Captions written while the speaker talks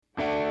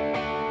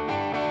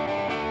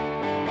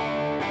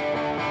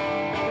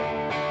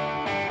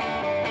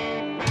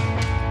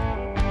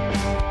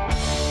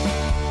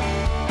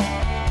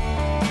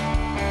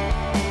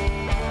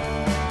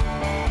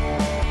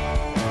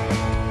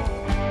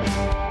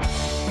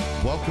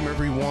Welcome,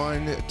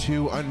 everyone,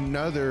 to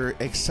another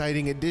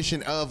exciting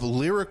edition of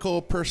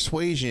Lyrical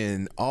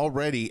Persuasion.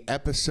 Already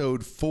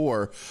episode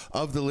 4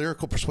 of the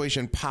Lyrical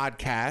Persuasion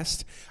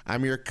Podcast.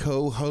 I'm your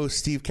co-host,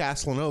 Steve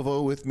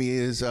Casalinuovo. With me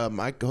is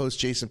my co-host,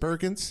 Jason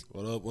Perkins.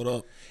 What up, what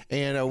up?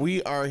 And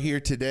we are here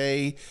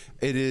today.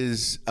 It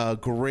is a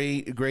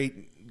great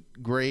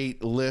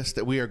list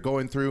that we are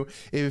going through.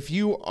 If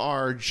you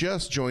are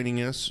just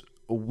joining us,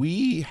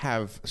 we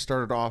have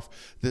started off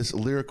this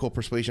Lyrical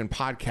Persuasion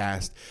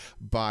Podcast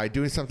by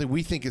doing something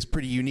we think is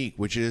pretty unique,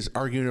 which is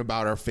arguing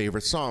about our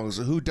favorite songs.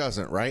 Who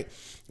doesn't, right?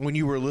 When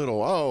you were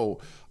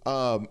little,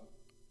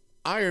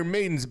 Iron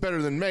Maiden's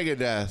better than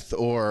Megadeth,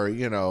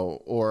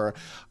 or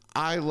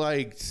I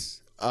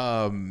liked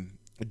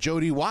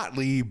Jody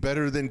Watley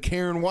better than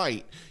Karen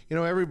White.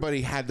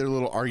 Everybody had their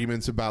little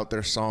arguments about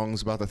their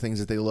songs, about the things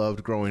that they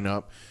loved growing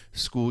up.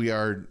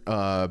 Schoolyard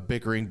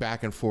bickering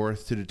back and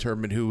forth to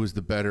determine who was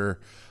the better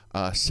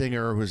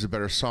singer, who was the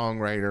better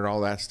songwriter, and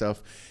all that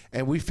stuff.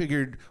 And we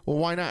figured, well,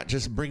 why not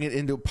just bring it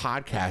into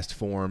podcast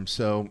form?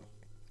 So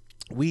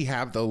we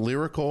have the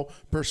Lyrical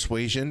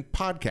Persuasion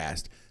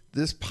Podcast.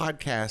 This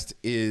podcast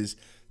is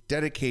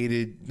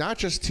dedicated not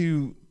just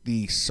to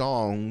the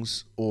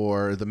songs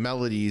or the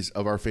melodies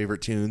of our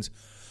favorite tunes,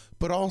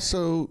 but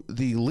also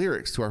the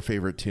lyrics to our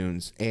favorite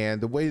tunes.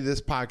 And the way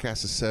this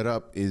podcast is set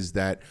up is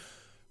that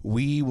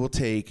we will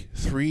take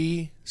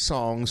 3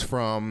 songs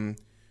from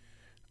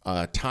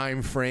a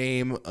time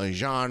frame, a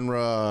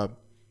genre,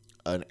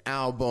 an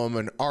album,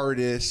 an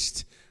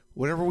artist,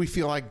 whatever we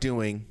feel like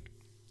doing,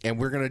 and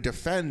we're going to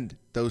defend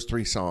those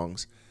 3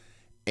 songs.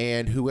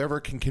 And whoever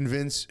can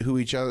convince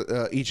each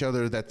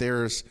other that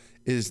theirs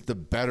is the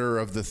better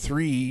of the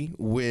 3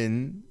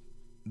 win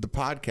the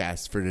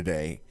podcast for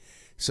today.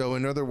 So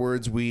in other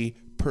words, we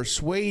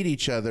persuade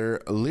each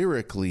other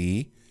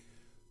lyrically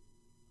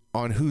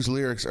on whose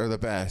lyrics are the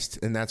best,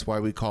 and that's why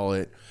we call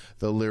it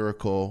the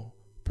Lyrical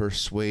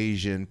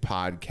Persuasion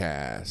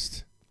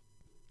Podcast.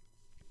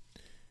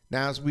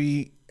 Now, as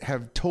we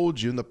have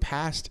told you in the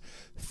past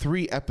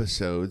 3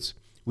 episodes,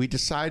 we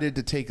decided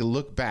to take a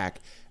look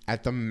back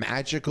at the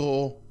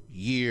magical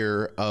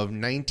year of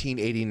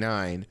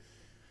 1989.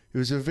 It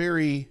was a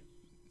very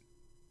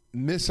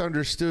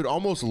misunderstood,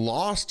 almost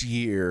lost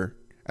year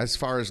as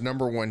far as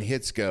number 1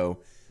 hits go.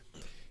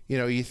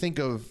 You think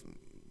of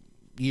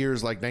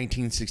years like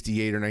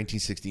 1968 or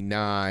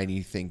 1969,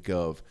 you think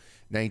of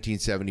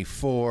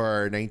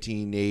 1974,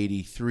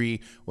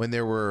 1983, when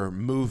there were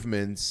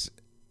movements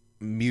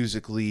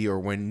musically, or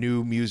when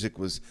new music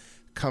was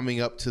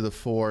coming up to the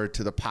fore,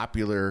 to the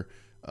popular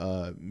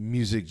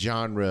music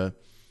genre,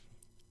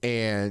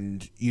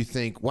 and you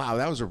think, wow,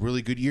 that was a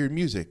really good year of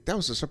music. That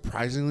was a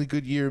surprisingly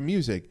good year of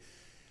music.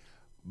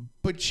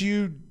 But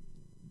you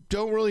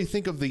don't really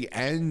think of the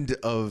end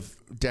of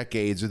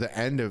decades or the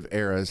end of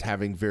eras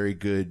having very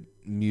good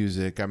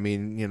music. I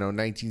mean,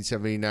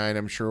 1979,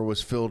 I'm sure,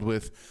 was filled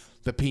with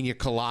the Pina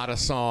Colada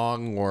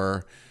song,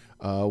 or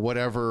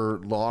whatever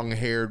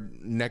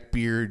long-haired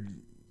neckbeard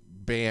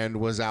band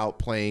was out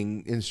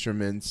playing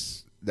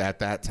instruments at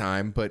that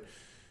time. But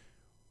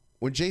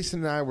when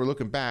Jason and I were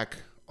looking back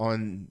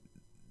on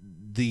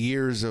the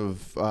years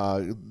of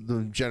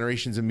the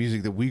generations of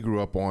music that we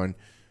grew up on,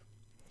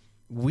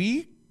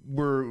 we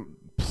were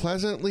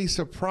pleasantly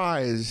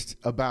surprised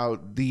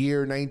about the year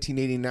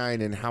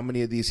 1989 and how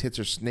many of these hits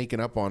are snaking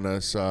up on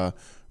us,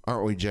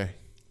 aren't we, Jay?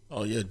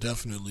 Oh, yeah,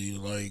 definitely.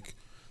 Like,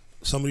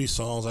 some of these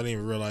songs I didn't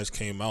even realize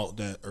came out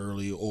that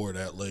early or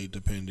that late,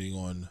 depending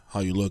on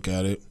how you look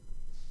at it.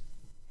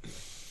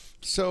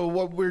 So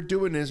what we're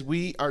doing is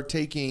we are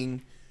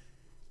taking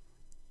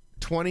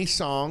 20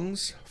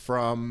 songs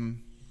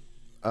from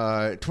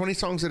 20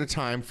 songs at a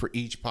time for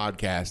each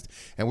podcast,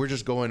 and we're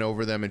just going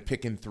over them and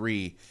picking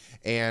 3.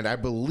 And I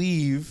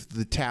believe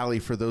the tally,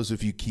 for those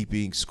of you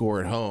keeping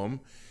score at home,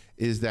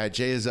 is that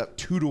Jay is up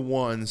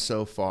 2-1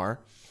 so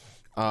far.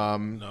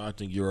 No, I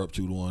think you're up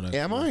 2-1. Actually.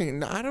 Am I?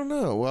 No, I don't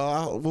know.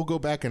 Well, we'll go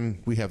back,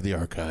 and we have the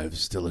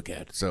archives to look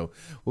at, so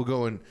we'll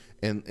go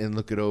and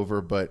look it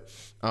over. But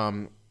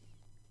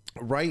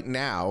right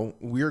now,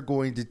 we're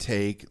going to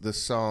take the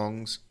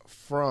songs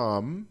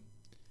from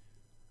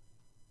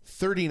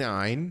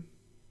 39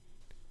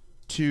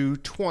 to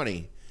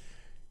 20.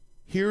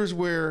 Here's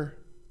where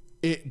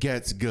it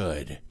gets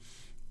good.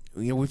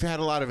 We've had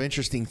a lot of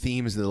interesting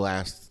themes in the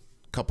last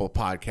couple of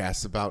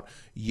podcasts about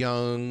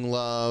young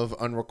love,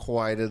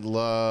 unrequited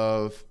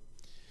love.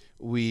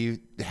 We've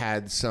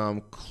had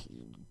some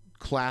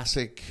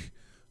classic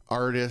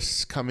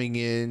artists coming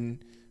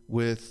in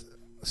with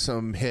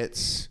some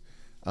hits,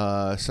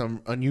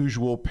 some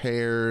unusual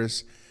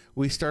pairs.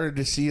 We started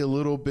to see a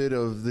little bit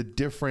of the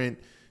different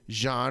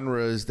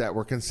genres that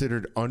were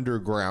considered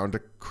underground to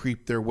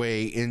creep their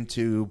way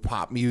into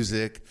pop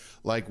music,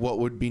 like what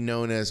would be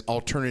known as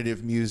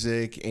alternative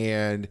music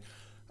and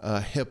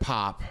hip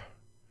hop.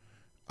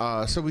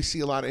 So we see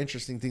a lot of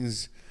interesting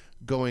things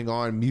going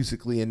on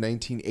musically in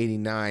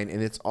 1989,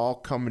 and it's all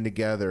coming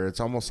together. It's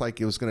almost like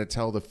it was going to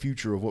tell the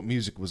future of what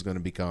music was going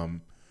to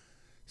become.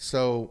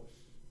 So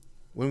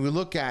when we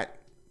look at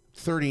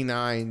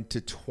 39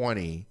 to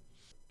 20,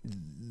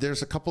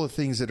 there's a couple of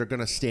things that are going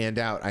to stand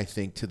out, I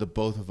think, to the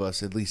both of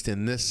us, at least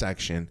in this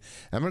section.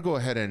 I'm going to go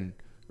ahead and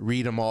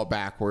read them all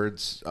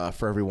backwards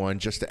for everyone,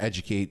 just to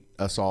educate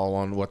us all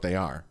on what they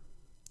are.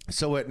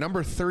 So at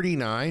number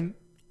 39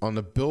 on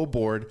the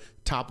Billboard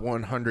Top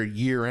 100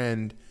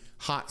 year-end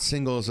hot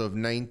singles of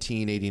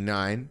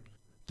 1989,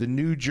 the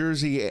New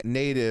Jersey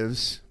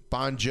natives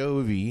Bon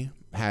Jovi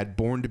had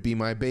Born to Be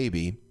My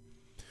Baby.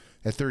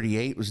 At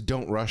 38 was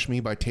Don't Rush Me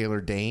by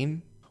Taylor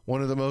Dayne.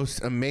 One of the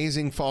most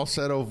amazing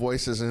falsetto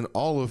voices in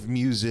all of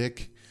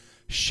music,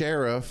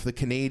 Sheriff, the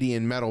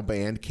Canadian metal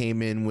band,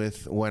 came in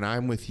with When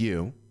I'm With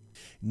You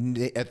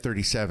at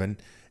 37.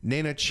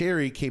 Nana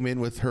Cherry came in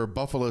with her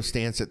Buffalo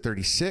Stance at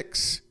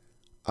 36.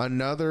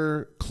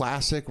 Another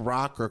classic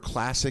rock or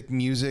classic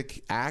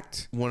music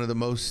act, one of the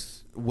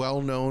most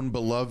well-known,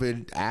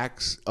 beloved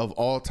acts of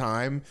all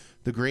time,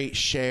 the great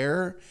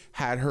Cher,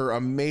 had her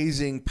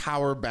amazing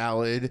power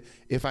ballad,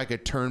 If I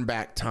Could Turn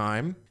Back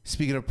Time.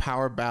 Speaking of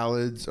power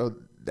ballads,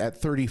 at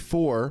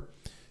 34,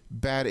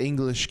 Bad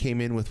English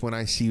came in with When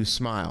I See You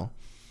Smile.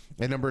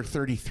 At number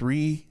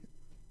 33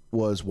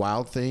 was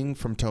Wild Thing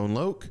from Tone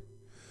Loc.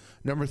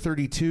 Number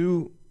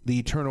 32, The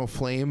Eternal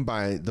Flame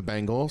by the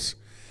Bangles.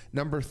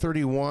 Number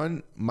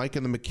 31, Mike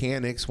and the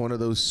Mechanics, one of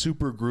those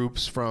super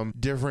groups from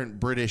different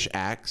British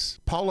acts.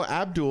 Paula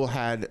Abdul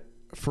had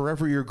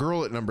Forever Your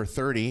Girl at number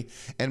 30,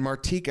 and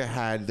Martika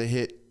had the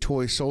hit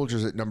Toy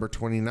Soldiers at number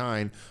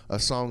 29, a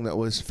song that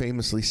was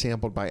famously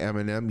sampled by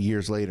Eminem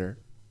years later.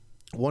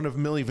 One of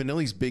Milli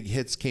Vanilli's big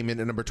hits came in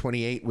at number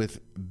 28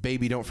 with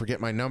Baby Don't Forget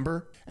My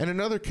Number, and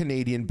another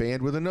Canadian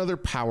band with another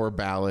power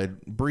ballad,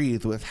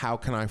 Breathe, with How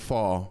Can I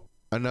Fall.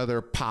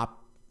 Another pop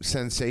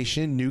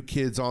sensation, New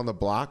Kids on the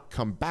Block,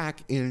 come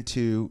back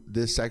into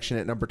this section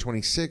at number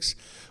 26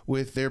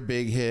 with their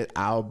big hit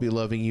I'll Be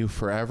Loving You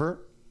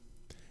Forever.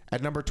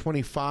 At number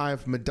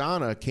 25,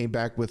 Madonna came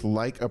back with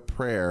Like a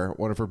Prayer,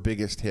 one of her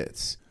biggest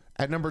hits.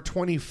 At number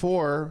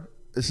 24,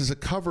 this is a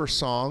cover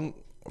song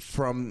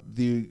from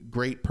the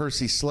great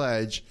Percy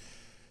Sledge.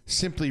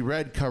 Simply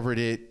Red covered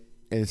it,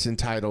 and it's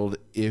entitled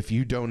If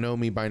You Don't Know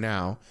Me By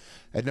Now.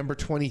 At number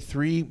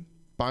 23,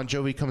 Bon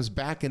Jovi comes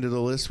back into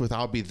the list with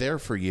I'll Be There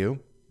For You.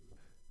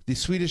 The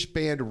Swedish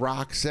band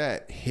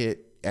Roxette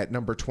hit at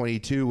number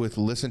 22 with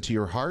Listen to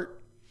Your Heart.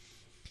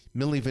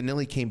 Milli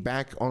Vanilli came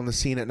back on the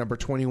scene at number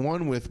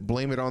 21 with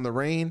Blame It on the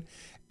Rain.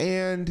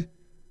 And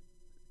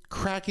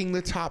cracking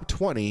the top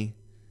 20,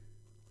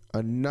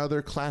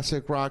 another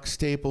classic rock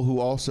staple who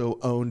also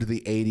owned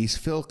the 80s,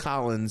 Phil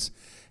Collins,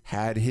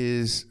 had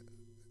his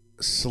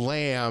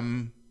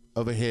slam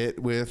of a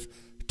hit with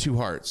Two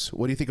Hearts.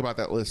 What do you think about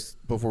that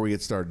list before we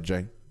get started,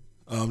 Jay?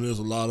 There's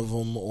a lot of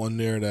them on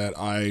there that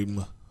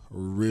I'm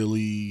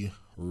really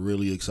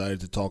excited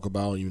to talk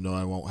about, even though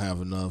I won't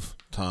have enough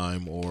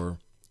time or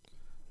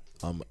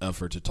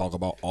effort to talk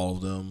about all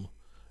of them.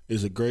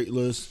 It's a great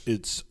list.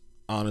 It's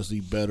honestly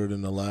better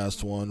than the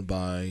last one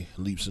by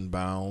leaps and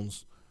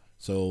bounds.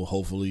 So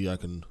hopefully I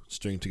can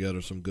string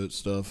together some good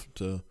stuff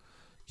to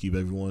keep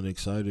everyone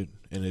excited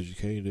and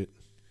educated.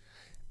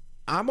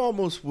 I'm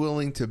almost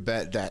willing to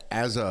bet that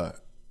as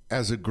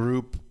a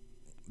group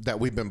that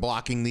we've been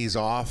blocking these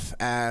off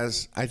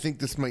as, I think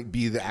this might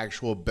be the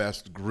actual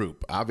best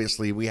group.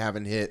 Obviously, we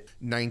haven't hit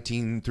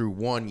 19 through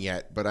 1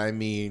 yet, but I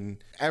mean,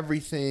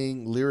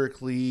 everything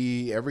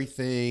lyrically,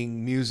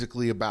 everything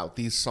musically about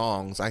these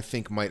songs, I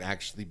think might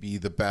actually be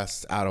the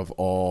best out of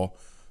all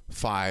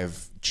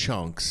 5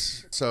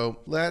 chunks. So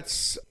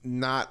let's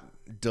not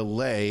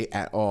delay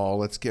at all.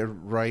 Let's get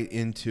right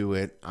into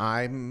it.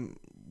 I'm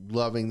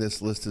loving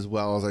this list as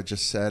well, as I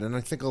just said, and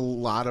I think a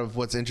lot of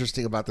what's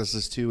interesting about this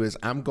list too is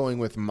I'm going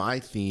with my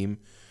theme,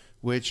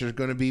 which are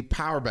going to be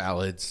power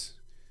ballads.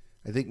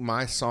 I think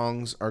my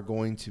songs are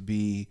going to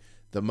be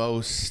the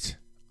most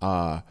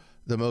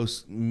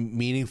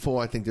meaningful.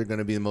 I think they're going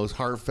to be the most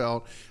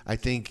heartfelt. I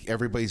think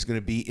everybody's going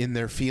to be in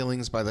their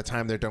feelings by the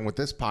time they're done with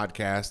this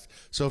podcast.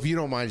 So if you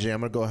don't mind, Jay, I'm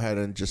going to go ahead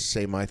and just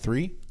say my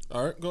 3.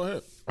 All right, go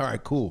ahead. All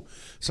right, cool.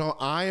 So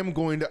I am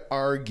going to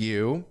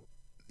argue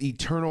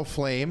Eternal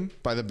Flame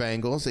by the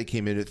Bangles. They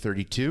came in at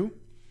 32.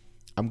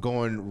 I'm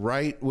going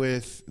right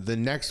with the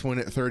next one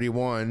at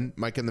 31,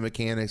 Mike and the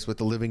Mechanics with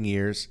The Living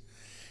Years.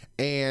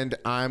 And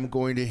I'm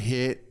going to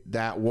hit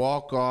that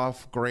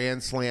walk-off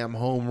grand slam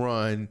home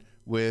run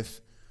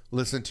with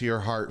Listen to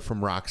Your Heart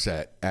from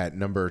Roxette at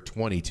number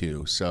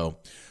 22. So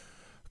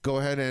go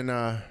ahead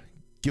and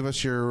give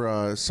us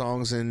your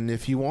songs, and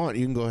if you want,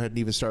 you can go ahead and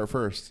even start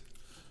first.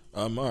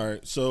 All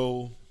right.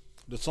 So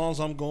the songs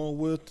I'm going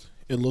with,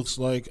 it looks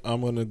like I'm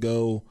going to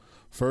go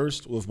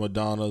first with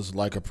Madonna's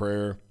Like a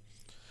Prayer.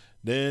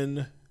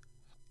 Then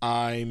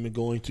I'm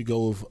going to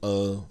go with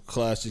a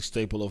classic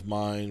staple of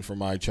mine from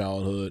my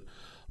childhood,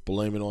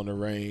 Blame It on the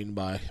Rain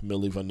by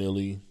Milli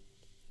Vanilli.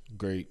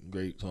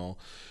 Great song.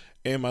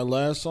 And my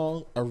last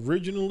song,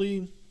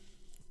 originally,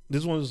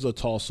 this one is a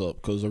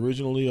toss-up, because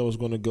originally I was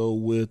going to go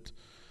with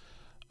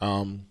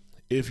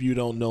If You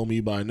Don't Know Me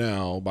By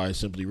Now by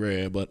Simply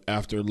Red, but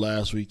after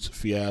last week's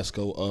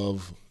fiasco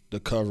of the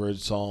covered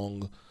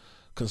song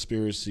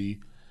conspiracy.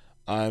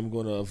 I'm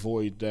going to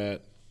avoid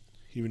that,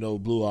 even though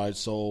Blue Eyed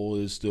Soul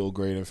is still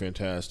great and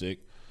fantastic.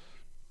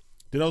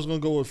 Then I was going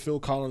to go with Phil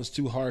Collins'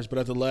 Two Hearts, but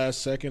at the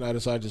last second, I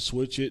decided to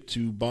switch it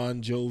to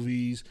Bon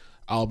Jovi's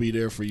I'll Be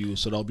There For You.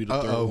 So that'll be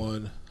the third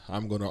one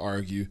I'm going to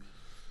argue.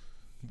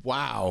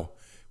 Wow.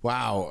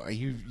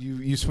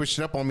 You switched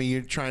it up on me.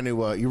 You're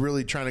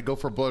really trying to go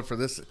for blood for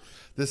this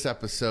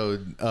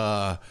episode.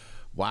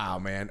 Wow,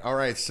 man. All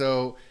right.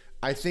 So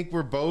I think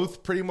we're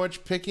both pretty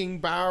much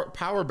picking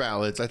power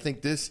ballads. I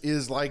think this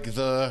is like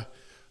the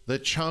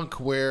chunk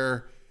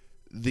where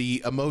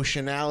the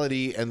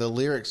emotionality and the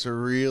lyrics are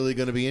really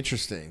going to be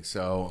interesting.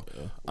 So,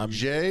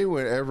 Jay,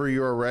 whenever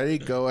you're ready,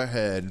 go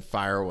ahead and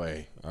fire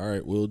away. All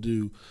right, we'll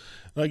do.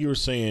 Like you were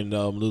saying,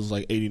 Lose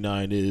Like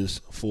 89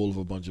 is full of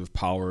a bunch of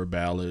power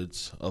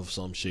ballads of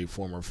some shape,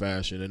 form, or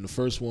fashion. And the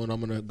first one I'm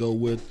going to go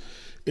with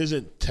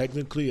isn't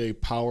technically a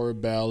power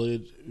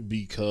ballad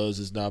because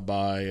it's not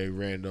by a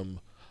random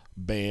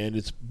band.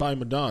 It's by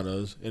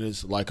Madonna's, and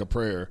it's Like a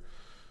Prayer.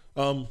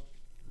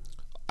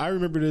 I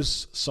remember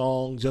this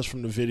song just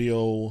from the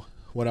video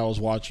when I was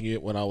watching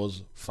it when I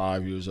was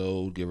 5 years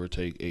old, give or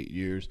take 8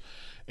 years.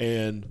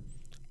 And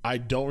I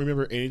don't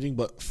remember anything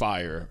but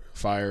fire.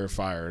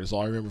 That's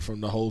all I remember from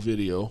the whole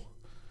video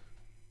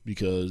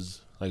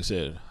because, like I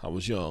said, I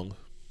was young.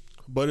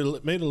 But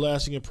it made a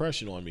lasting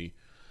impression on me.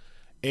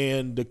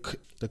 And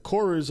the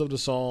chorus of the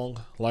song,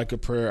 Like a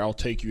Prayer, I'll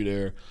Take You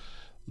There,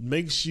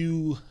 makes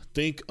you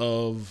think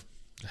of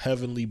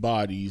heavenly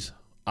bodies.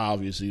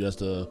 Obviously, that's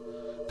the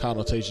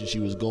connotation she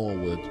was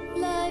going with.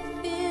 Life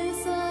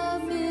is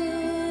a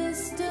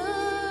mystery.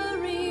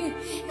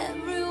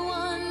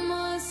 Everyone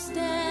must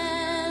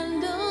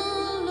stand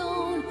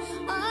alone.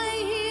 I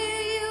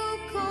hear you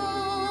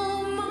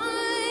call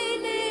my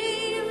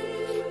name,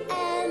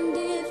 and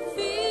it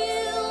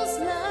feels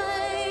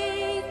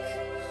like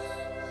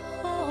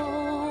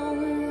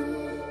home.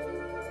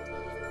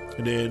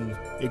 And then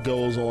it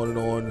goes on and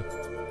on.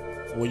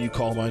 When you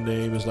call my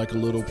name, it's like a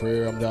little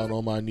prayer. I'm down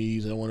on my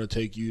knees and I want to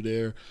take you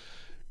there.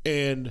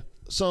 And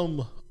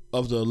some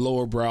of the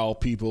lower brow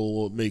people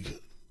will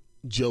make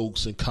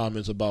jokes and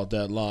comments about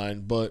that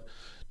line, but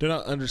they're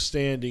not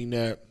understanding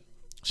that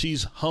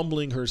she's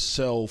humbling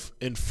herself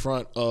in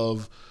front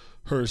of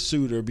her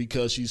suitor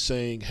because she's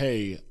saying,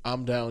 hey,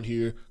 I'm down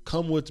here.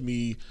 Come with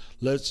me.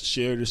 Let's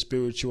share the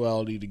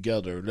spirituality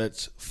together.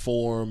 Let's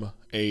form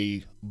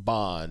a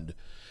bond.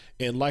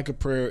 And Like a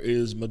Prayer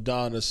is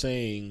Madonna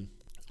saying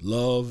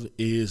love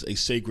is a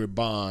sacred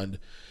bond.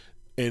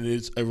 And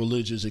it's a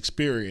religious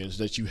experience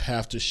that you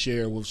have to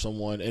share with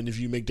someone. And if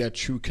you make that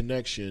true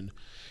connection,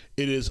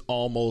 it is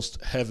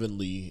almost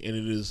heavenly, and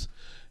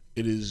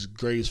it is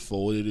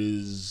graceful. It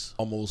is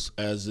almost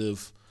as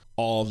if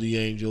all the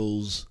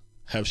angels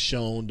have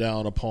shone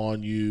down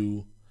upon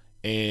you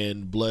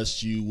and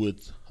blessed you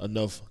with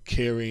enough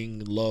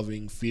caring,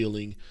 loving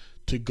feeling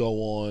to go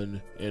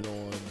on and on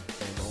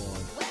and on.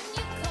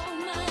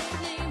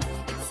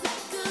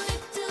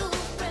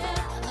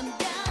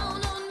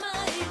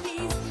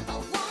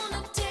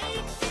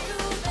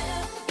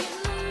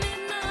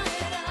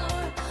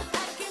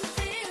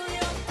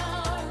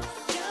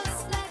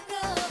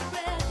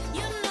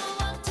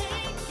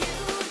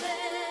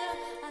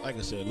 Like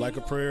I said, Like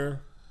a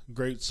Prayer,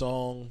 great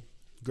song,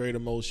 great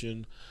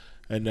emotion,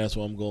 and that's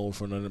what I'm going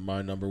for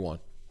my number one.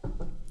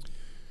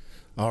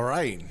 All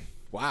right.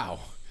 Wow.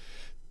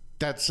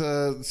 That's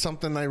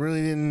something I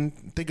really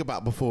didn't think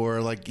about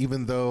before. Like,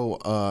 even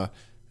though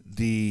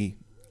the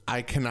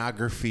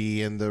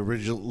iconography and the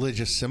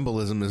religious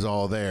symbolism is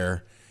all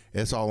there,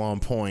 it's all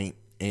on point,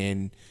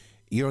 and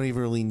you don't even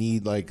really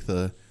need like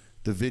the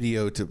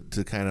video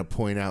to kind of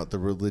point out the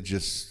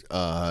religious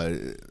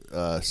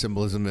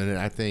symbolism in it.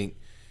 I think,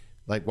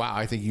 like, wow,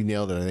 I think you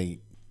nailed it. I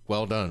think,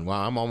 well done.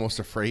 Wow, I'm almost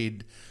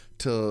afraid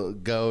to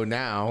go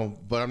now,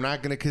 but I'm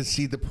not going to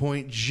concede the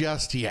point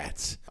just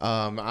yet.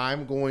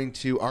 I'm going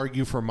to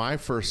argue for my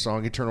first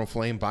song, Eternal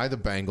Flame by the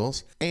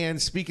Bangles. And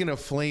speaking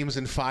of flames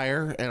and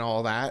fire and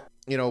all that,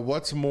 you know,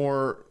 what's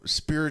more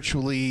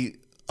spiritually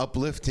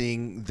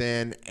uplifting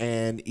than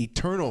an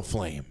eternal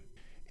flame?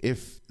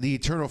 If the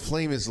eternal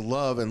flame is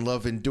love, and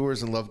love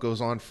endures and love goes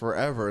on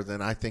forever,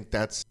 then I think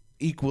that's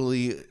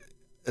equally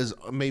as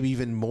maybe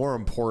even more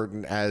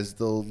important as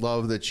the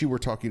love that you were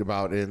talking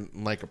about in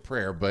Like a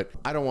Prayer. But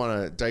I don't want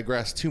to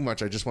digress too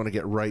much. I just want to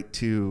get right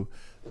to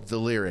the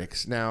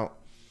lyrics. Now,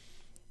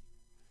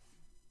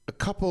 a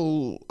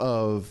couple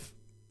of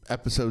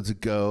episodes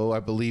ago, I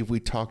believe we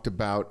talked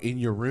about In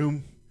Your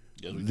Room,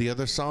 the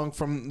other song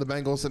from the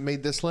Bangles that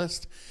made this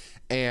list.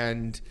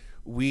 And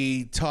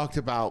we talked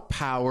about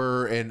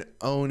power and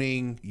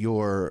owning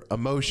your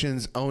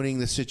emotions, owning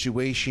the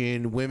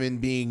situation, women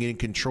being in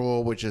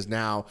control, which is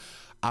now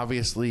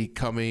obviously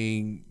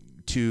coming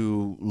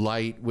to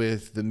light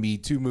with the Me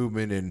Too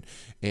movement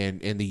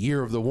and the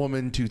year of the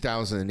woman,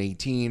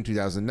 2018,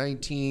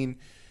 2019.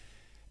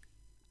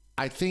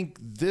 I think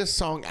this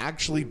song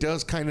actually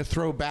does kind of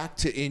throw back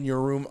to In Your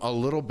Room a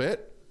little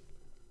bit.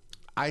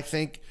 I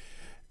think,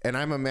 and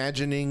I'm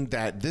imagining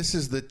that this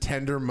is the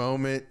tender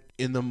moment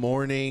in the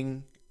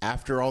morning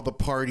after all the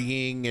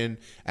partying and,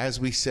 as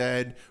we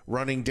said,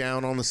 running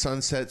down on the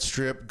Sunset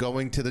Strip,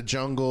 going to the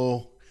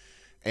jungle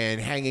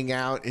and hanging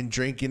out and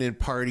drinking and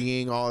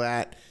partying, all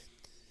that.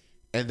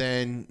 And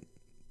then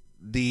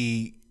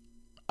the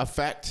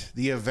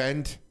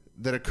event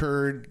that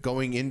occurred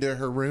going into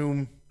her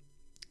room,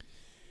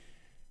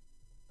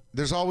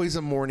 there's always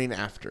a morning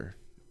after.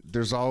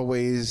 There's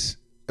always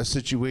a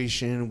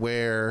situation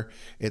where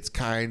it's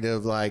kind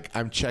of like,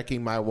 I'm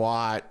checking my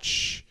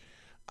watch.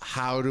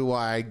 How do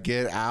I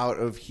get out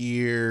of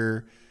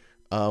here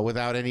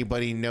without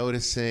anybody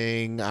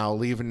noticing? I'll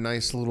leave a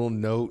nice little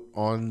note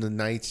on the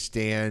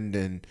nightstand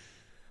and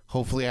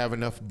hopefully I have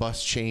enough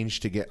bus change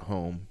to get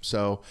home.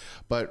 So,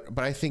 but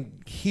I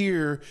think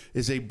here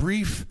is a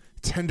brief,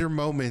 tender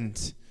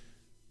moment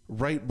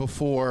right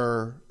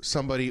before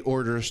somebody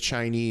orders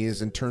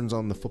Chinese and turns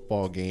on the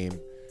football game.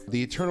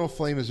 The Eternal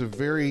Flame is a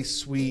very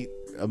sweet,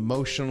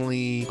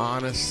 emotionally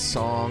honest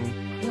song.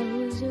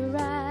 Close your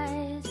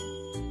eyes,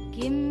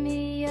 give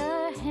me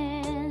your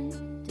hand,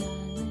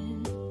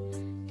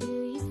 darling. Do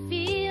you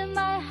feel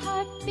my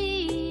heart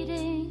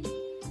beating?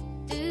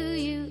 Do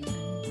you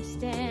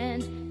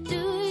understand?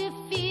 Do you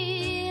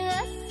feel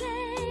the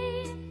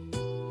same?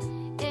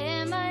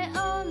 Am I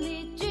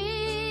only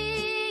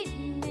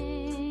dreaming?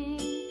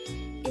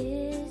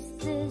 Is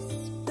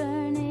this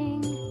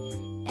burning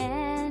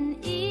an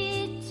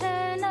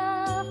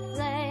eternal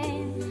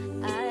flame?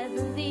 I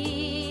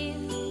believe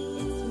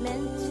it's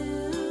meant to be,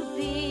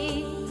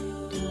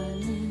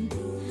 darling.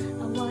 I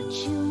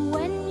watch you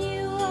when you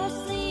are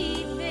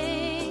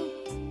sleeping.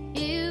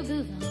 You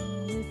belong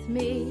with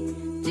me.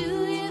 Do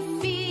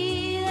you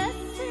feel the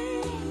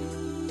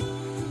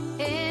same?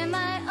 Am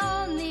I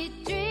only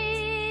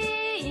dreaming?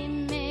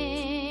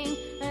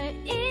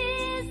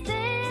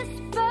 Or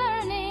is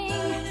this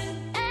burning an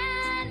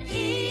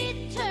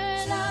eternal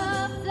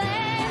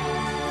flame?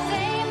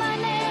 Say my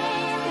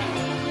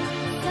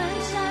name. Sun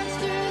shines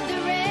through the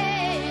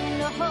rain.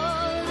 The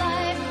whole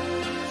life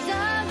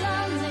so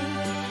lonely,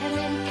 and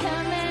then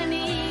come and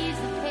ease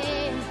the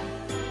pain.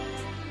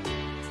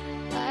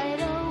 I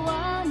don't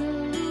wanna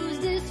lose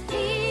this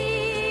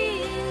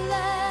feeling.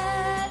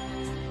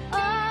 Oh.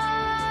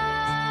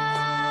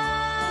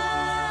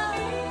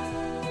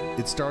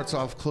 It starts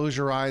off, close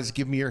your eyes,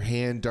 give me your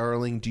hand,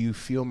 darling. Do you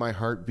feel my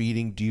heart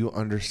beating? Do you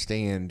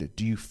understand?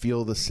 Do you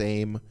feel the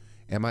same?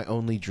 Am I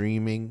only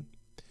dreaming?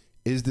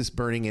 Is this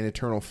burning an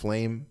eternal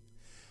flame?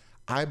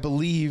 I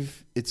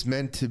believe it's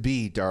meant to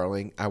be,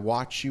 darling. I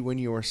watch you when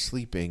you are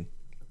sleeping.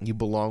 You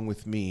belong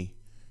with me.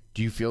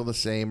 Do you feel the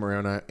same,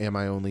 or am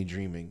I only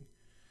dreaming?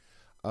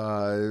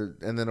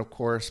 And then, of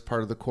course,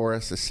 part of the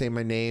chorus is, say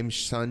my name,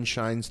 sun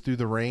shines through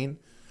the rain.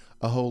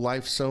 A whole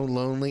life so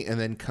lonely, and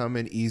then come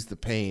and ease the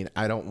pain.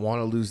 I don't want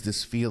to lose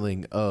this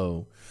feeling.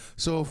 Oh.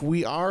 So if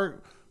we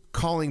are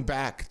calling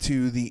back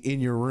to the In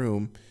Your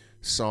Room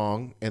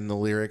song and the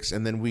lyrics,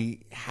 and then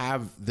we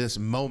have this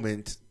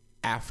moment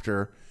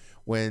after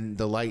when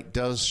the light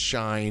does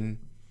shine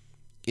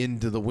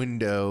into the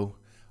window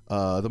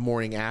the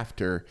morning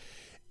after,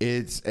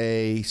 it's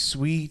a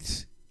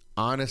sweet,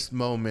 honest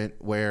moment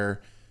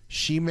where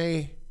she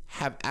may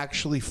have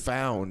actually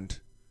found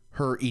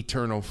her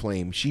eternal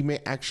flame. She may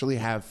actually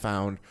have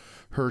found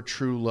her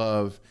true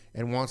love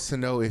and wants to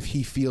know if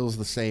he feels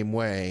the same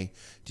way.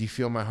 Do you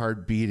feel my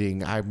heart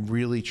beating? I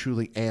really,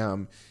 truly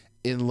am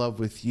in love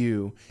with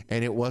you.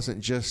 And it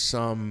wasn't just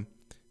some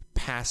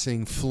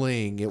passing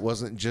fling. It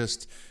wasn't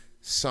just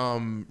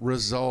some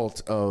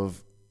result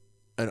of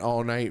an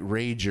all-night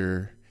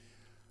rager.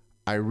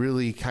 I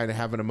really kind of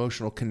have an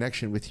emotional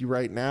connection with you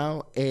right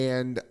now,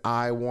 and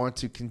I want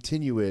to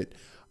continue it.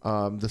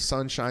 The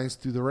sun shines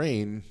through the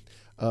rain.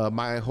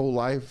 My whole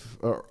life,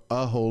 or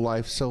a whole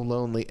life so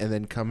lonely, and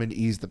then come and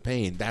ease the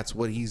pain. That's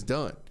what he's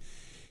done.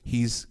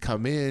 He's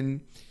come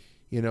in,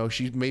 you know,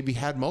 she maybe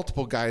had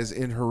multiple guys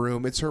in her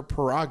room. It's her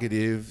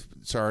prerogative.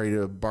 Sorry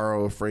to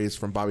borrow a phrase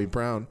from Bobby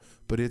Brown,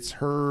 but it's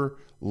her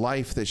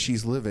life that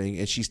she's living,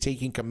 and she's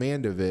taking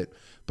command of it.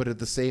 But at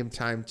the same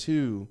time,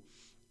 too,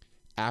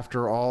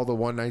 after all the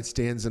one night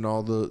stands and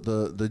all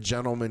the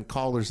gentleman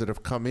callers that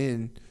have come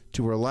in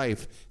to her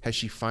life, has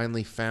she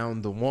finally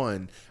found the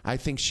one? I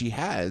think she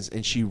has,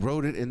 and she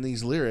wrote it in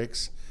these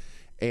lyrics,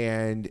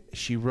 and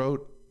she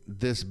wrote,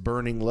 this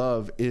burning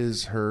love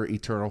is her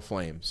eternal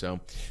flame.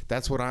 So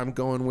that's what I'm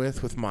going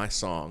with my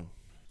song.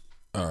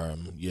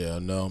 Yeah,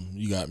 no,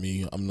 you got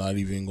me. I'm not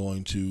even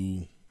going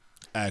to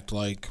act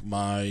like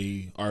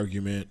my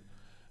argument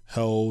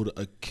held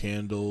a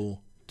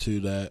candle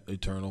to that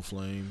eternal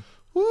flame.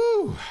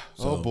 Woo!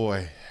 So, oh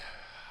boy.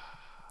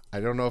 I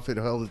don't know if it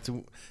held it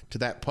to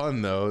that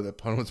pun though. That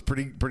pun was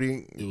pretty.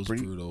 It was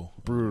pretty brutal.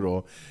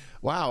 Brutal.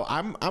 Wow,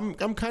 I'm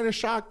kind of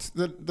shocked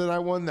that I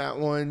won that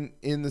one,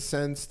 in the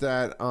sense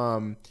that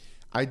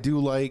I do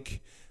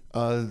like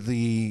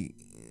the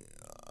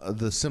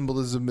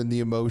symbolism and the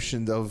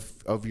emotion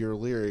of your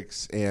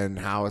lyrics, and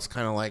how it's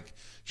kind of like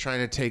trying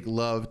to take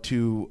love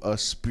to a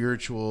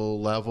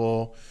spiritual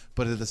level,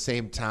 but at the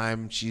same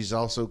time she's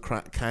also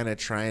kind of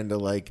trying to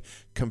like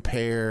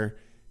compare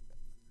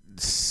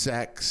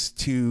sex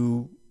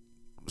to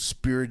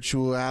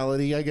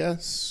spirituality, I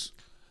guess.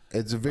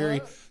 It's a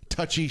very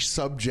touchy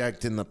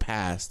subject in the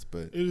past,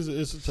 but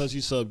it's a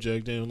touchy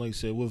subject, and like I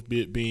said, with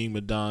it being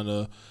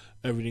Madonna,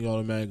 everything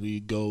automatically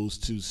goes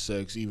to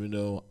sex, even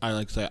though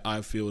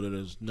I feel that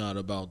it's not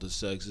about the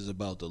sex, it's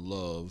about the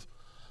love.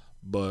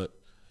 But,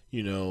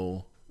 you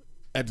know,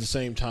 at the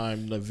same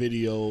time, the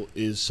video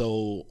is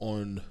so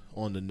on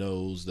the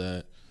nose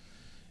that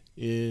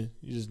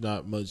there's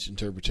not much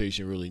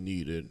interpretation really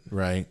needed.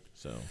 right.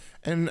 So,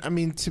 And I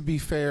mean, to be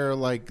fair,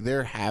 like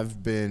there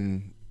have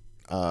been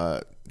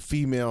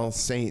female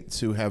saints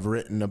who have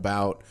written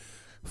about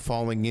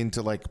falling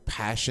into like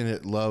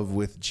passionate love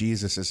with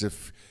Jesus as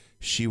if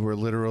she were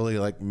literally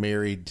like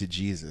married to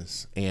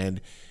Jesus, and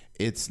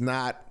it's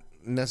not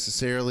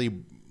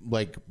necessarily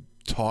like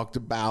talked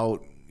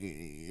about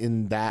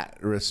in that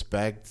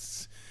respect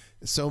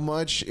so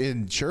much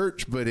in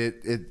church, but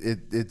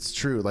it's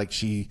true. Like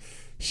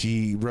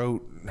she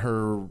wrote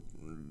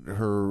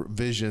her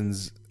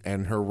visions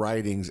and her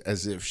writings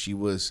as if she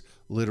was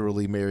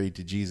literally married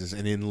to Jesus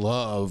and in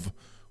love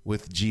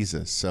with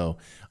Jesus. So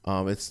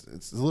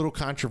it's a little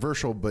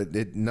controversial, but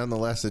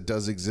nonetheless it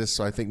does exist.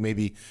 So I think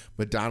maybe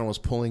Madonna was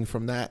pulling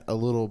from that a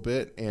little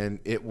bit, and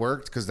it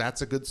worked because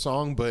that's a good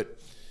song. But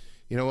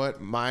you know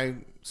what, my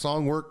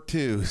song worked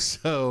too,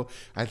 so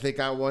I think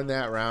I won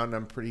that round.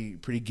 I'm pretty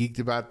geeked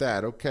about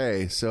that.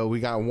 Okay, so we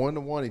got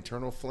 1-1,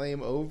 Eternal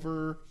Flame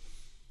over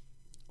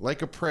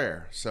Like a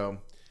Prayer. So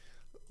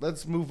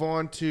let's move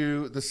on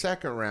to the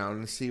second round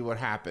and see what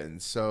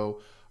happens.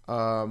 So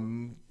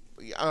go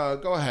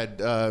ahead,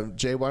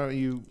 Jay. Why don't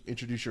you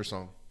introduce your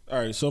song? all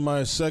right, so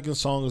my second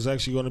song is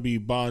actually going to be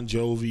Bon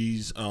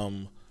Jovi's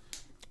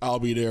I'll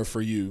Be There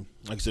For You.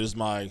 Like I said, it's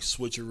my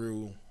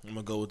switcheroo. I'm going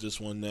to go with this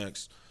one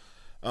next.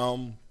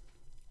 5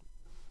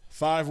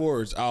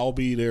 words, I'll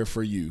be there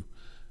for you.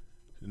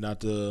 Not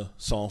the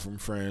song from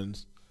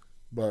Friends,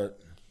 but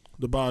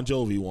the Bon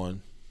Jovi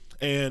one.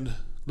 And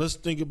let's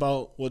think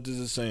about what this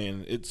is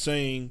saying. It's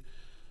saying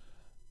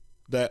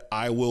that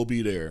I will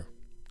be there.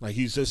 Like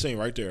he's just saying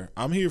right there,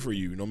 I'm here for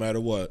you no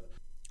matter what.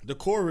 The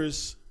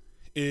chorus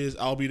is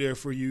I'll be there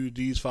for you.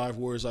 These 5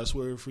 words, I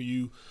swear for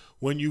you.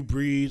 When you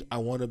breathe, I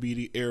want to be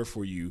the air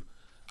for you.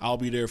 I'll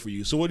be there for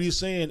you. So what he's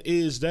saying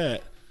is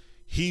that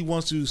he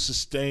wants to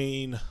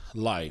sustain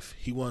life.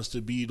 He wants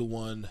to be the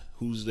one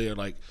who's there.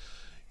 Like,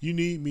 you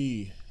need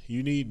me.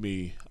 You need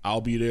me.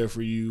 I'll be there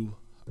for you.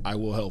 I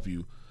will help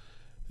you.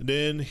 And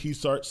then he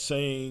starts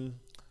saying,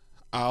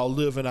 I'll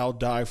live and I'll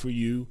die for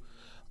you.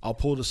 I'll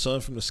pull the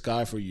sun from the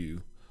sky for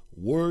you.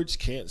 Words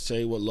can't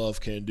say what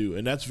love can do.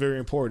 And that's very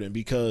important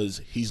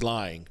because he's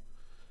lying.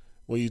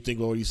 When you think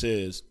about what he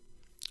says,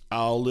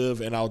 I'll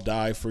live and I'll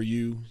die for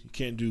you. You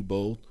can't do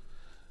both.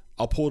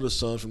 I'll pull the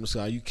sun from the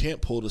sky. You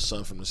can't pull the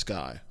sun from the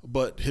sky.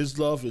 But his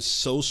love is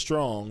so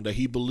strong that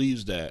he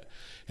believes that.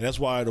 And that's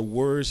why the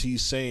words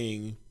he's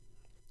saying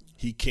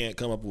he can't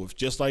come up with.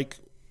 Just like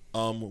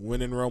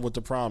when in Rome with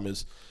the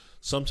promise,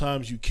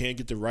 sometimes you can't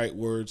get the right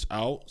words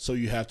out. So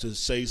you have to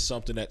say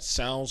something that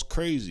sounds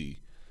crazy.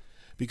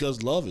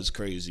 Because love is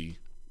crazy.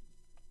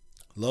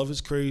 Love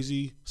is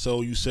crazy.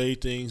 So you say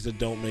things that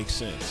don't make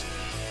sense.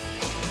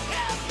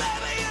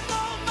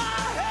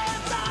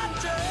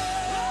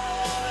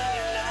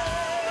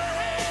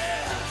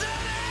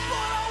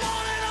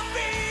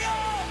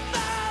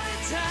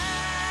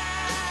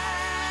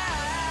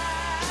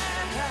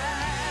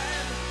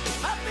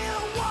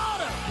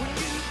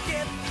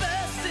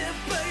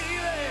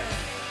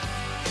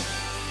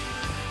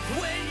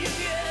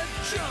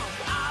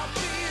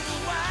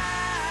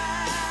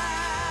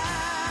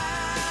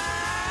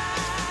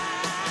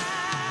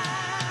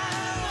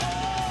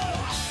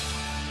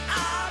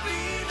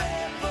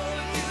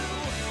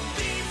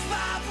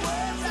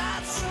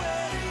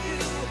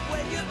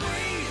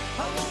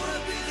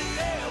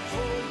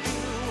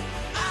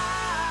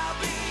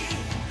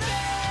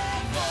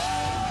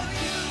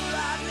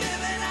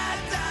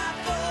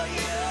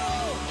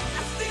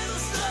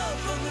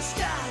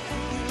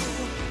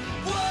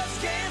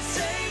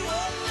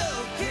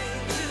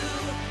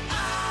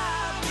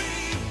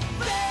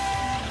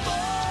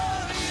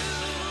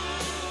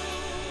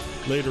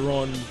 Later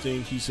on in the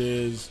thing, he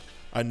says,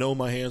 I know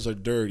my hands are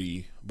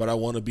dirty, but I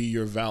want to be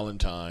your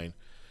Valentine.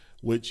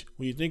 Which,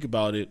 when you think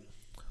about it,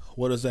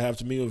 what does that have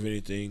to mean with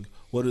anything?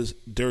 What does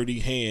dirty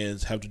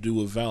hands have to do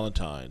with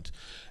Valentine's?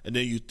 And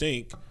then you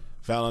think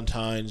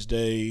Valentine's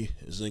Day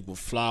is linked with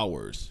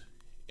flowers.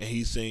 And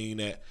he's saying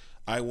that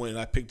I went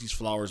and I picked these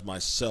flowers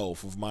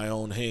myself with my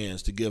own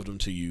hands to give them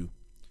to you.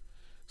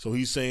 So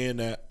he's saying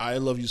that I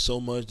love you so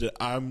much that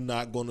I'm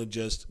not going to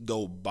just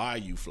go buy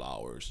you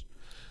flowers.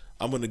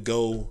 I'm going to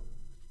go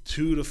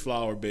to the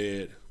flower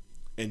bed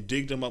and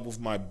dig them up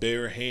with my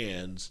bare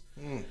hands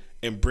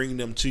and bring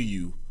them to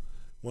you.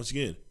 Once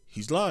again,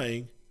 he's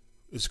lying.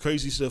 It's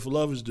crazy stuff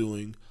love is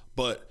doing,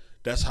 but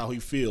that's how he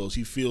feels.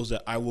 He feels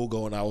that I will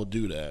go and I will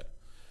do that.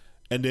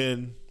 And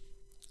then,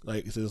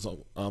 like it says,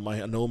 I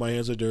know my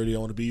hands are dirty. I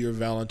want to be your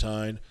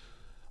Valentine.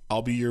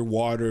 I'll be your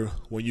water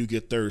when you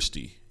get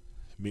thirsty.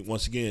 I mean,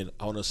 once again,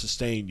 I want to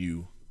sustain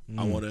you.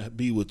 I want to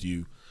be with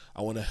you.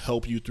 I want to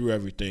help you through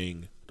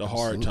everything, the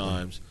hard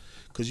times.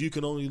 Because you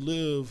can only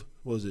live,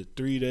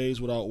 3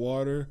 days without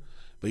water?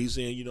 But he's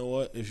saying, you know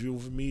what? If you're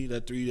with me,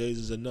 that 3 days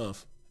is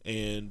enough.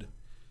 And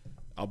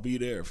I'll be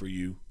there for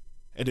you.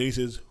 And then he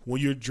says,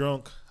 when you're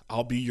drunk,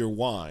 I'll be your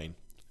wine.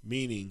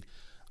 Meaning,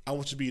 I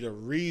want you to be the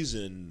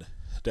reason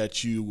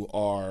that you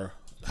are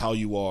how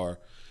you are.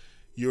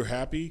 You're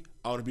happy,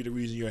 I want to be the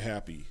reason you're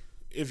happy.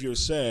 If you're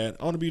sad,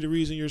 I want to be the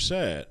reason you're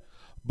sad.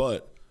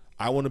 But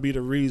I want to be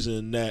the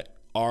reason that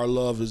our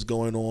love is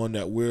going on,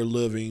 that we're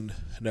living,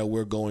 that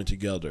we're going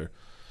together.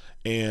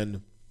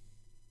 And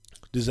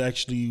this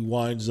actually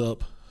winds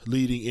up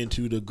leading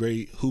into the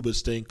great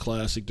Hoobastank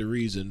classic, The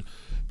Reason,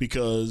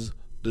 because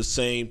the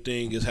same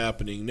thing is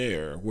happening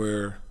there,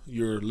 where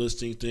you're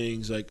listing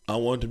things like, I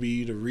want to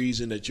be the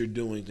reason that you're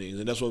doing things.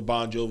 And that's what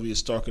Bon Jovi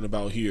is talking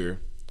about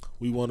here.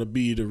 We want to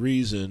be the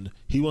reason.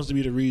 He wants to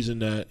be the reason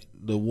that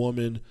the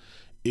woman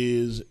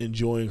is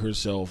enjoying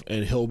herself,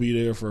 and he'll be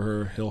there for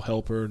her. He'll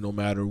help her no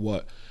matter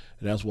what.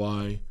 And that's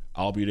why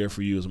I'll Be There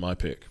For You is my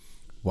pick.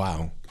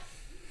 Wow.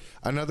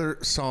 Another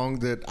song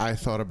that I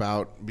thought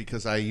about,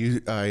 because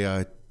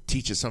I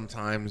teach it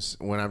sometimes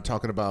when I'm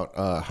talking about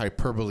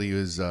hyperbole,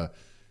 is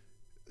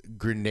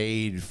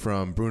Grenade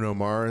from Bruno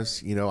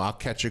Mars. You know, I'll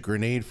catch a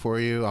grenade for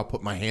you. I'll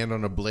put my hand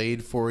on a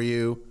blade for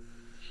you.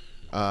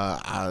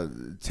 I'll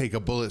take a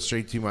bullet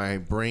straight to my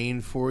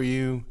brain for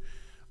you.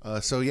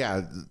 So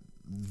yeah,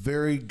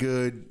 very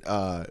good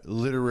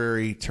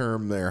literary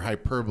term there.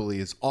 Hyperbole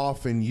is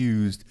often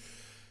used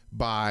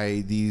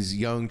by these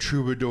young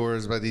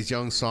troubadours, by these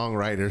young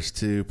songwriters,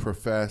 to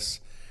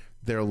profess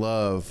their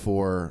love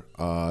for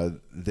the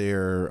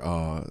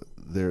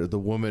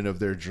woman of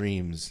their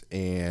dreams.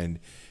 And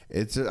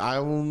it's, I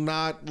will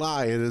not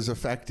lie, it is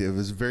effective.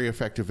 It's very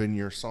effective in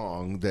your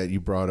song that you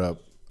brought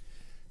up.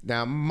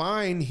 Now,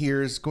 mine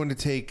here is going to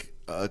take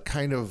a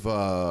kind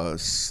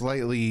of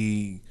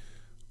slightly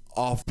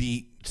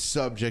offbeat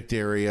subject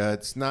area.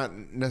 It's not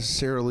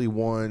necessarily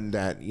one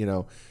that, you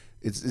know,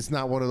 it's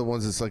not one of the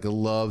ones that's like a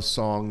love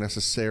song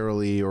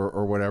necessarily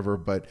or whatever.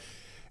 But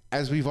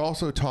as we've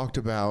also talked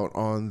about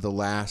on the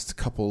last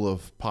couple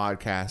of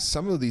podcasts,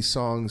 some of these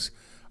songs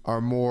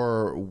are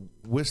more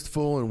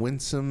wistful and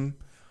winsome.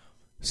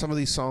 Some of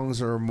these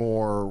songs are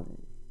more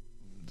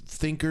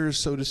thinkers,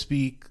 so to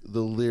speak.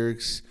 The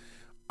lyrics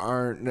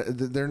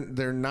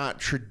they're not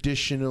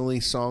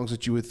traditionally songs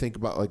that you would think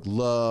about, like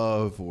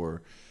love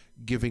or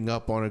giving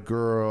up on a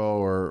girl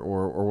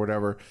or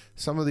whatever.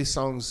 Some of these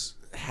songs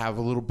have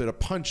a little bit of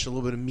punch, a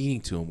little bit of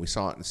meaning to them. We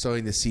saw it in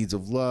Sowing the Seeds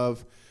of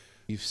Love.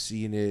 You've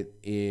seen it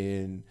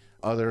in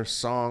other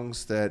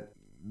songs that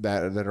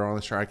are on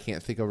the chart I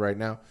can't think of right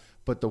now.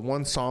 But the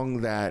one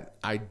song that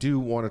I do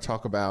want to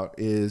talk about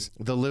is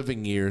The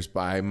Living Years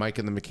by Mike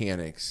and the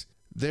Mechanics.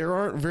 There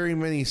aren't very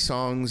many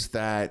songs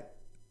that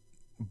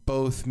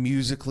both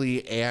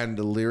musically and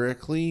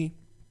lyrically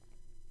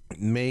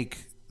make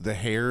the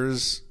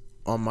hairs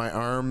on my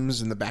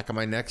arms and the back of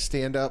my neck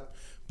stand up,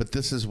 but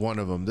this is one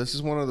of them. This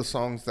is one of the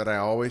songs that I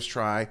always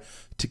try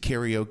to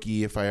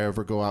karaoke if I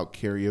ever go out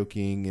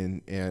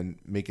karaokeing and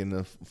making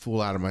a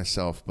fool out of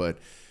myself. But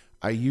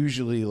I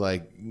usually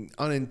like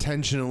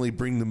unintentionally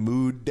bring the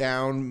mood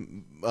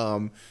down,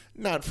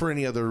 not for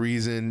any other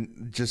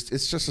reason.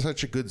 It's just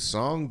such a good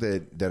song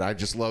that I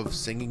just love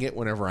singing it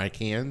whenever I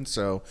can.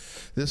 So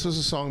this was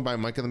a song by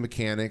Mike and the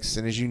Mechanics,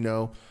 and as you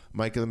know,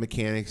 Mike and the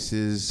Mechanics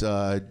is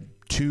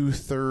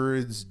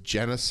 2/3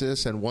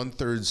 Genesis and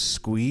 1/3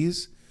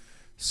 Squeeze.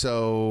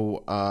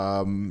 So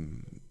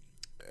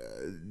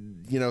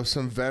you know,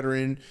 some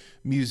veteran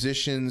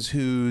musicians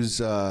whose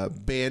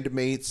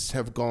bandmates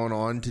have gone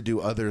on to do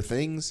other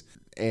things,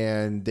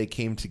 and they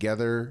came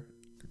together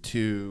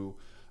to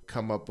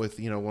come up with,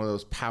 you know, one of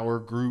those power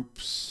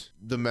groups.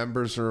 The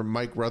members are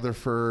Mike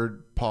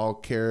Rutherford, Paul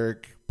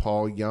Carrick,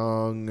 Paul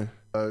Young,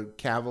 a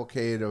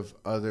cavalcade of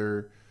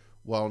other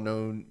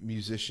well-known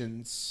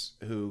musicians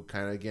who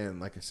kind of, again,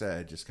 like I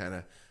said, just kind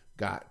of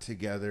got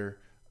together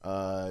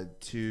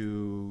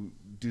to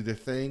do their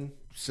thing.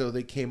 So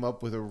they came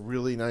up with a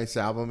really nice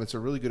album. It's a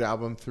really good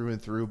album through and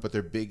through, but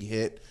their big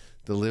hit,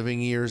 The Living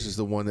Years, is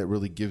the one that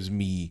really gives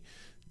me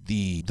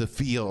the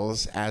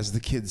feels, as the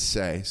kids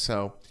say.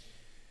 So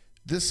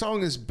this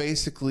song is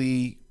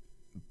basically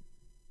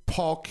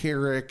Paul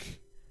Carrick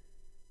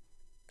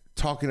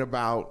talking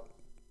about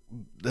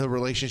the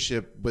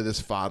relationship with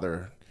his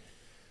father.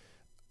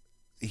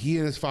 He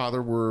and his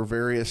father were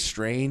very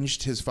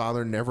estranged. His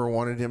father never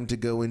wanted him to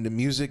go into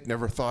music,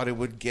 never thought it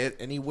would get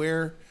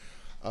anywhere.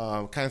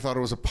 Kind of thought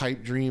it was a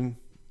pipe dream,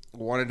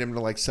 wanted him to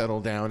like settle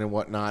down and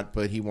whatnot,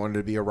 but he wanted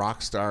to be a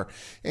rock star.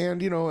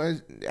 And, you know,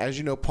 as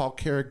you know, Paul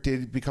Carrick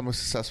did become a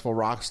successful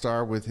rock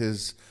star with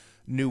his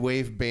new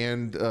wave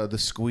band, The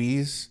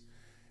Squeeze.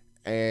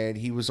 And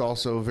he was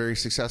also very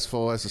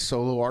successful as a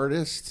solo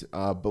artist.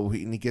 But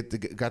when he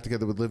got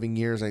together with Living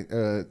Years,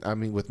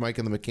 with Mike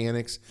and the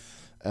Mechanics,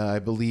 I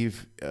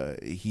believe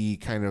he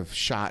kind of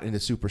shot into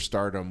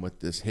superstardom with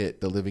this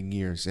hit, The Living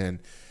Years. And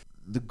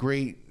the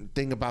great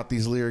thing about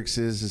these lyrics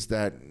is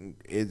that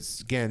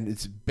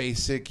it's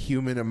basic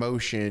human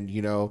emotion.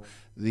 You know,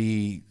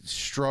 the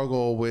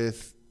struggle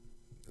with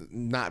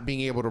not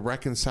being able to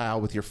reconcile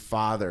with your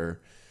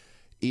father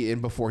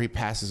before he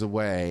passes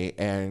away,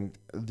 and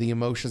the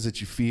emotions that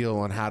you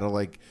feel and how to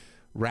like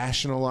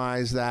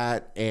rationalize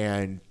that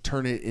and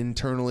turn it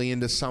internally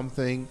into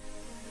something.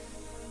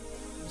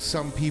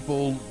 Some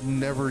people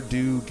never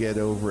do get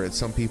over it.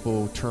 Some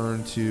people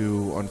turn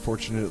to,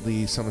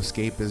 unfortunately, some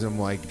escapism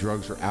like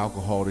drugs or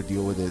alcohol to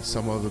deal with it.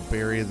 Some of them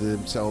bury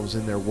themselves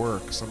in their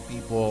work. Some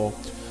people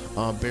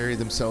bury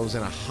themselves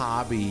in a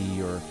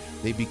hobby, or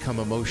they become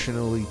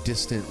emotionally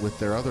distant with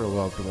their other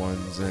loved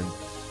ones. And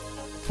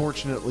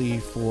fortunately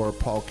for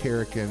Paul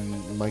Carrick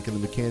and Mike and the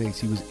Mechanics,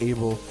 he was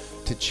able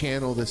to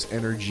channel this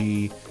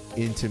energy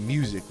into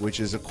music, which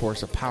is, of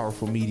course, a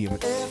powerful medium.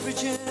 Every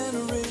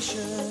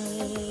generation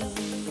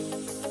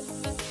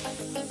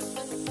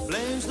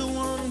blames the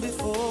one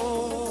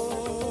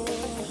before,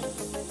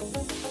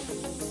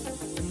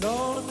 and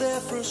all of their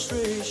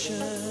frustrations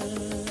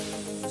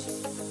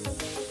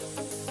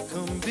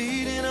come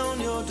beating on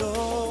your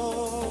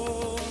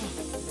door.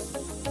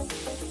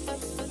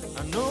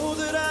 I know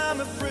that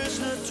I'm a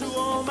prisoner to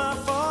all my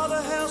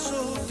father held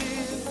so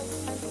dear.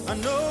 I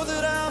know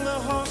that I'm a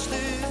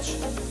hostage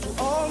to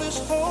all his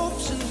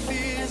hopes and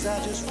fears.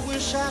 I just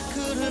wish I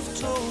could have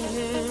told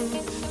him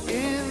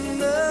in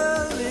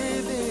the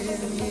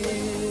living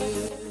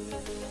years.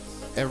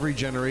 Every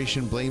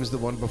generation blames the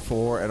one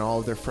before, and all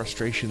of their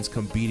frustrations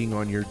come beating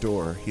on your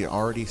door. He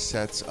already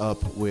sets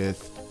up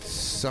with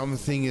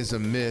something is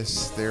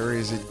amiss. There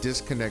is a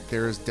disconnect.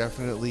 There is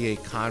definitely a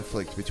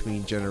conflict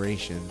between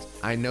generations.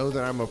 I know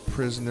that I'm a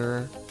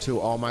prisoner to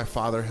all my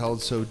father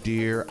held so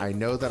dear. I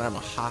know that I'm a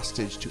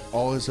hostage to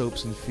all his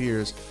hopes and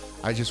fears.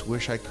 I just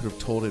wish I could have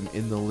told him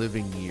in the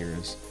living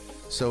years.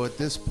 So at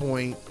this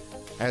point,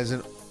 as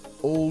an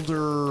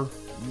older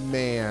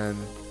man,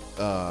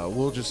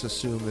 we'll just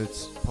assume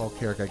it's Paul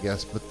Carrick, I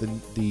guess, but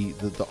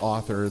the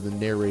author, the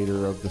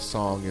narrator of the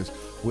song is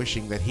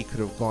wishing that he could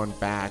have gone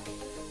back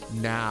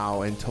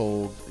now and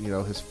told,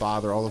 his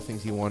father all the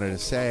things he wanted to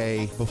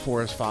say before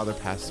his father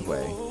passed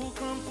away. Oh,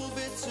 crumpled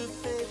bits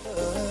of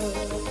paper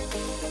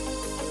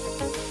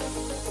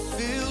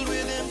filled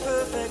with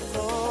imperfect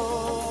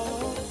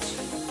thoughts,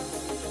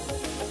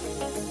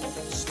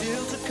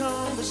 still to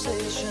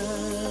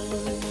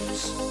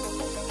conversations.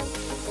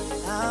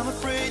 I'm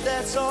afraid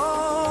that's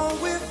all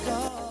we've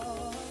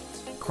got.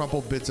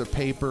 Crumpled bits of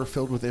paper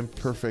filled with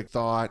imperfect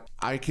thought.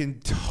 I can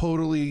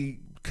totally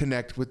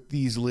connect with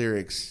these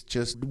lyrics,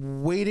 just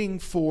waiting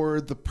for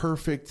the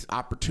perfect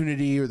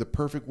opportunity or the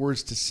perfect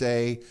words to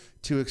say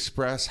to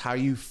express how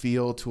you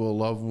feel to a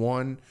loved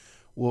one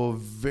will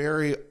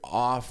very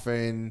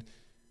often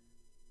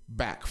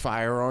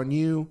backfire on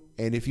you.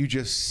 And if you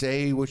just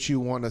say what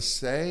you want to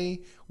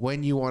say,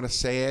 when you want to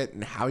say it,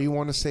 and how you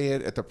want to say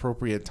it at the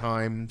appropriate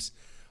times,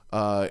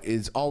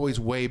 is always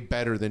way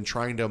better than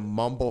trying to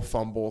mumble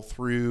fumble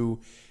through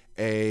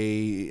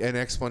an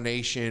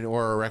explanation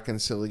or a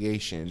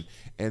reconciliation.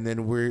 And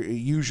then we're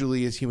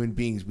usually, as human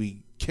beings,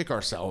 we kick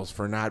ourselves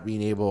for not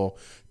being able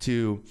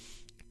to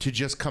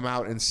just come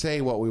out and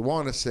say what we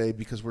want to say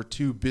because we're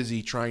too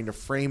busy trying to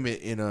frame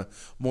it in a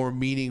more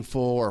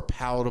meaningful or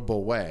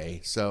palatable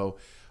way. So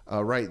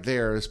right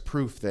there is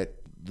proof that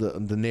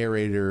the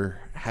narrator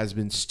has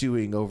been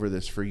stewing over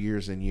this for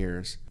years and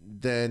years.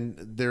 Then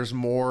there's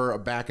more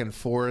back and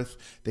forth.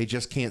 They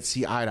just can't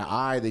see eye to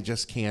eye. They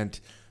just can't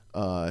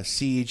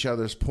see each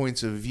other's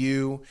points of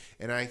view.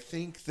 And I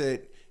think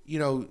that,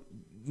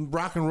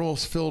 rock and roll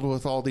is filled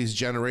with all these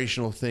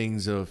generational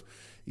things of,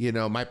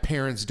 my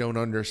parents don't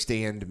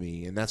understand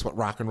me. And that's what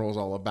rock and roll is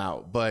all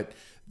about. But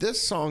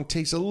this song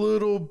takes a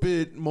little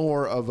bit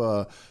more of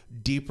a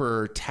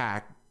deeper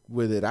tack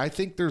with it. I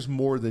think there's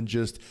more than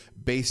just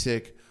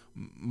basic,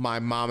 my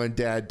mom and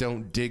dad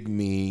don't dig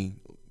me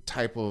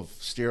type of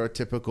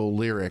stereotypical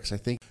lyrics. I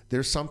think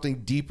there's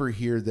something deeper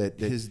here that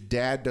his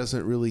dad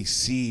doesn't really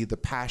see the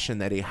passion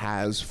that he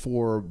has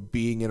for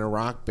being in a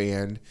rock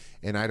band,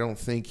 and I don't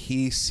think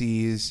he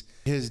sees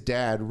his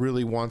dad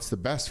really wants the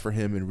best for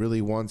him and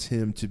really wants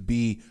him to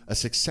be a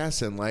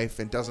success in life,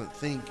 and doesn't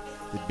think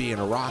that being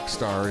a rock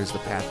star is the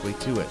pathway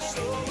to it. So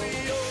we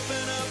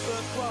open up a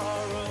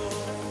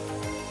quarrel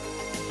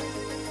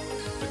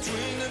between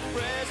the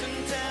present and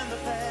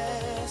the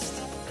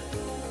past.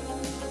 We only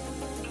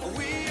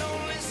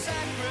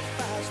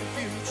sacrifice the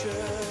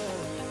future.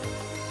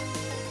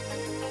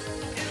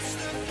 It's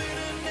the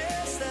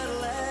bitterness that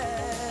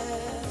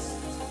lasts.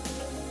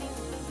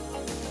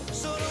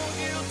 So don't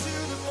yield to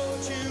the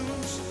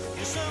fortunes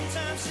you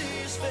sometimes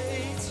see as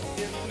fate.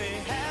 It may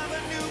have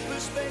a new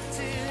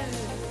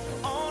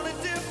perspective on a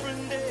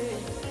different day.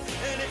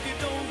 And if you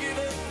don't give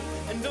up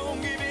and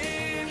don't give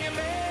in, you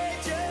may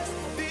just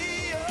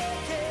be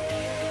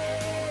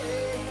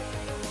okay.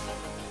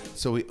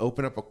 So we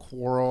open up a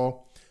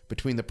quarrel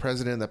between the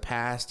present and the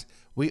past.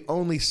 We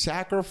only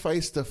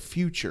sacrifice the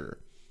future.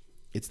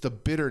 It's the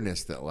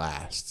bitterness that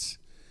lasts.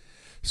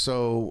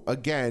 So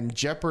again,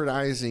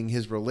 jeopardizing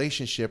his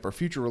relationship or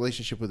future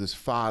relationship with his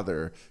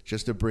father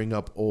just to bring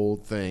up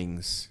old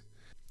things.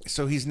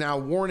 So he's now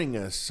warning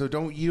us. So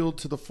don't yield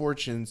to the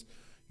fortunes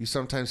you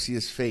sometimes see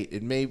as fate.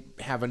 It may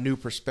have a new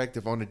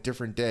perspective on a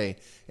different day.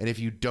 And if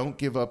you don't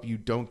give up, you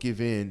don't give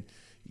in,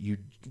 you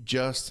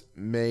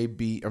may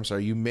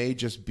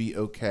just be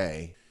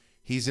okay.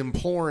 He's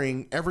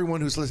imploring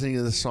everyone who's listening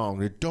to the song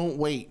to don't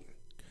wait.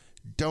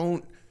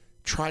 Don't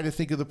try to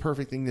think of the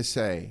perfect thing to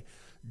say.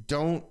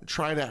 Don't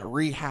try to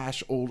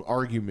rehash old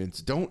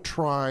arguments. Don't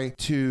try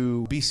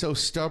to be so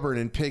stubborn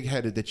and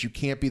pig-headed that you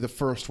can't be the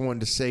first one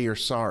to say you're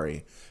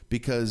sorry.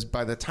 Because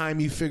by the time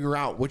you figure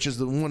out which is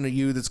the one of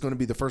you that's going to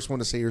be the first one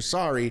to say you're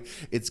sorry,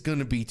 it's going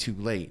to be too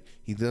late.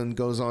 He then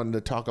goes on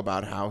to talk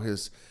about how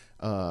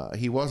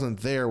he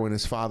wasn't there when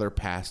his father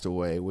passed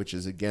away, which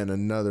is, again,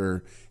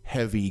 another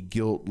heavy,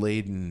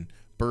 guilt-laden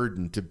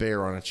burden to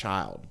bear on a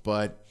child.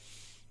 But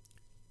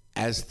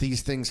as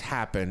these things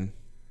happen,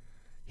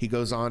 he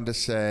goes on to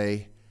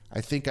say, I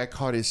think I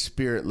caught his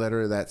spirit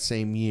letter that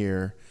same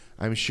year.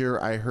 I'm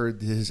sure I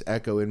heard his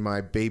echo in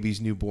my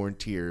baby's newborn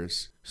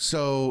tears.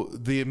 So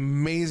the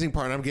amazing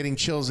part, I'm getting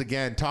chills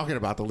again talking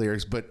about the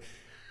lyrics, but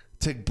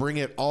to bring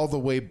it all the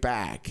way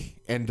back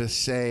and to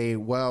say,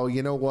 well,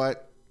 you know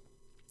what?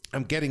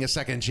 I'm getting a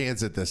second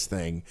chance at this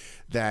thing,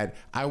 that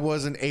I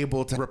wasn't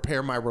able to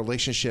repair my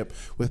relationship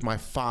with my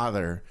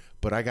father,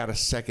 but I got a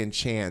second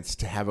chance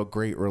to have a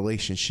great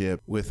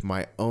relationship with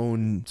my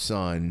own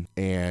son,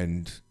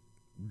 and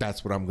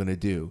that's what I'm going to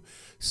do.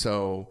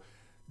 So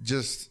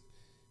just,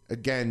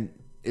 again,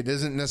 it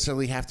doesn't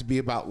necessarily have to be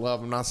about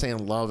love. I'm not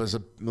saying love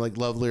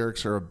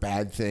lyrics are a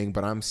bad thing,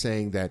 but I'm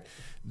saying that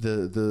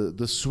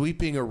the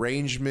sweeping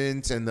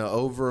arrangements and the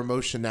over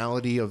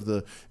emotionality of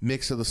the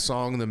mix of the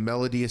song, the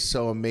melody is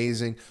so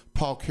amazing.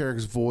 Paul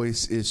Carrick's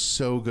voice is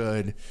so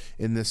good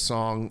in this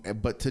song,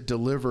 but to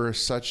deliver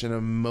such an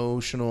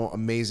emotional,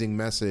 amazing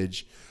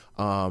message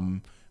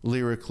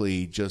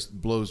lyrically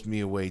just blows me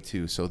away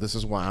too. So this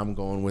is why I'm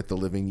going with The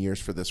Living Years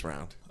for this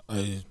round.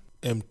 I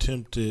am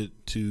tempted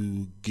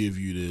to give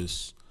you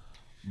this.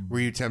 Were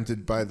you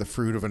tempted by the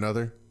fruit of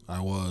another?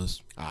 I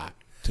was.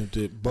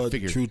 Tempted, but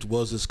the truth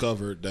was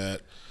discovered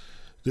that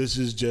this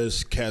is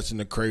just Cats in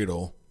the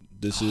Cradle.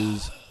 This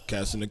is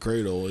Cats in the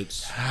Cradle.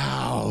 It's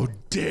how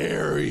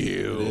dare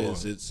you?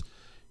 It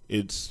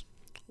is.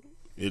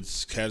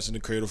 It's Cats in the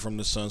Cradle from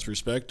the son's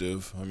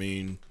perspective. I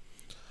mean,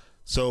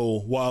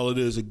 so while it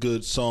is a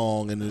good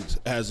song and it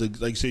has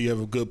like you say, you have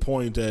a good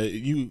point that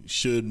you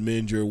should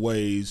mend your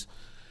ways,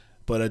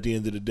 but at the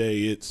end of the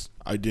day, it's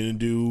I didn't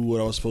do what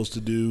I was supposed to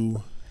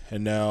do,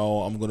 and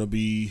now I'm gonna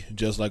be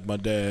just like my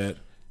dad.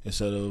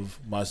 Instead of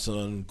my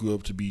son grew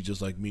up to be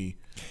just like me.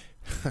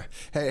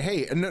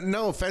 hey,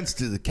 no offense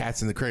to the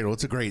Cats in the Cradle.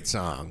 It's a great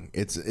song.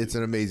 It's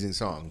an amazing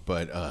song,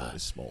 but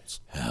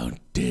how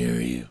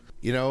dare you?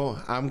 You know,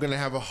 I'm going to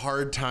have a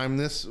hard time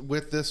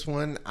with this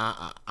one.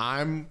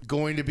 I'm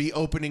going to be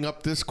opening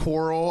up this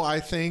quarrel, I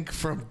think,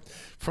 from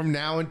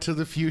now into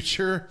the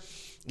future.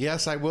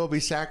 Yes, I will be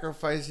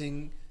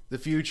sacrificing the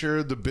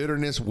future. The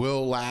bitterness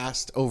will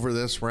last over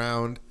this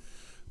round,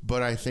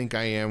 but I think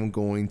I am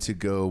going to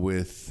go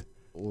with...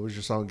 What was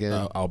your song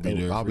again? I'll be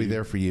there. I'll be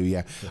there for you.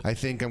 Yeah, I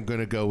think I'm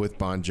gonna go with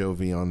Bon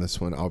Jovi on this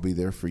one. I'll be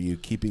there for you.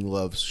 Keeping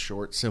love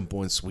short,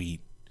 simple, and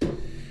sweet,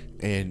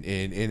 and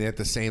at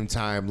the same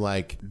time,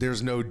 like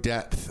there's no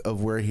depth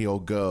of where he'll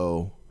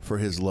go for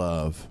his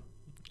love.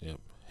 Yep,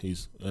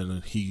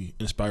 he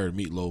inspired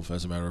Meatloaf,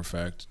 as a matter of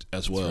fact,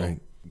 as well. Right.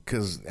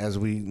 Because as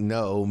we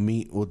know,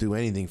 Meat will do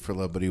anything for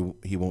love, but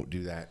he won't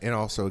do that. And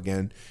also,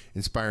 again,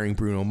 inspiring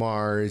Bruno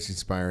Mars,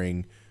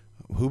 inspiring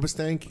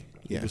Hoobastank.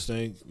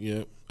 Hoobastank,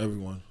 yeah,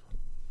 everyone.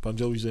 Bon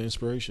Jovi's the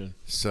inspiration.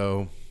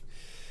 So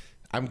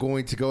I'm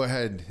going to go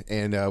ahead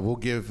and we'll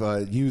give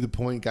you the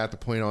point. Got the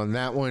point on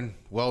that one.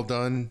 Well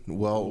done.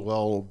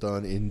 Well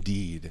done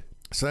indeed.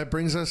 So that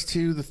brings us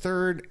to the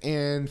third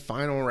and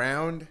final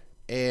round.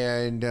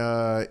 And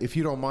if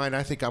you don't mind,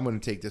 I think I'm going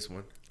to take this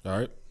one. All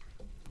right.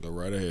 Go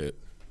right ahead.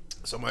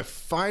 So my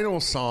final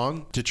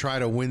song to try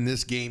to win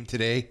this game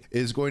today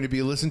is going to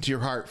be Listen to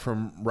Your Heart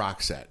from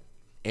Roxette.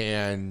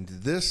 And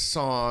this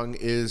song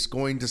is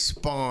going to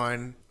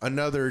spawn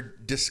another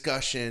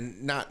discussion,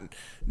 not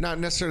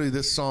necessarily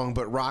this song,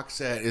 but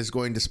Roxette is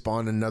going to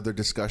spawn another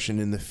discussion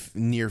in the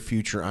near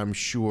future. I'm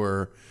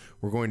sure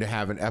we're going to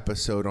have an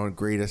episode on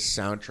greatest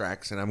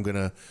soundtracks, and I'm going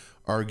to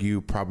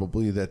argue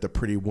probably that the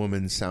Pretty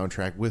Woman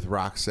soundtrack with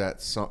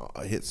Roxette's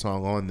hit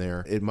song on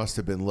there, It Must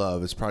Have Been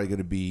Love, is probably going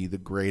to be the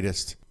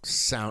greatest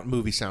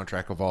movie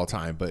soundtrack of all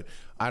time. But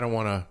I don't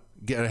want to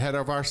get ahead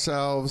of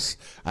ourselves.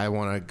 I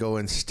want to go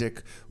and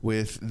stick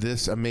with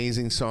this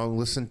amazing song,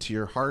 Listen to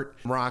Your Heart.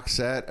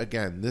 Roxette,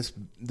 again, this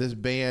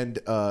band,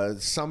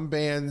 some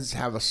bands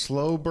have a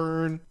slow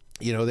burn.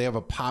 You know, they have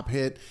a pop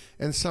hit,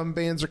 and some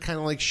bands are kind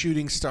of like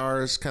shooting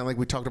stars, kind of like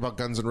we talked about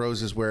Guns N'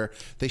 Roses, where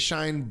they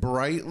shine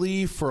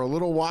brightly for a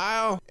little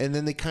while, and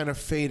then they kind of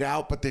fade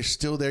out, but they're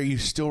still there. You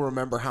still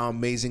remember how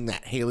amazing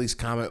that Halley's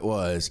Comet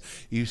was.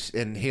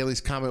 And Halley's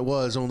Comet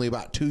was only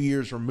about 2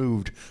 years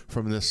removed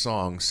from this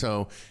song.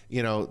 So,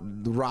 you know,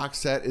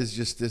 Roxette is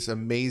just this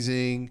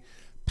amazing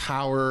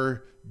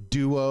power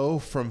duo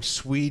from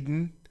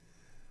Sweden.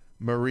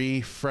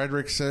 Marie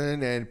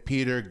Fredriksson and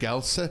Peter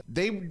Gelse.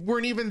 They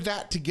weren't even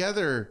that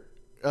together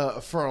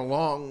for a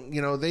long,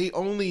 they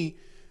only,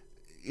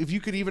 if you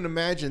could even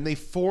imagine, they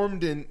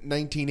formed in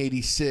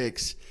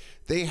 1986.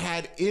 They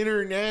had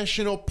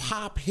international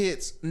pop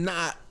hits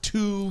not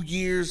 2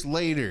 years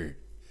later.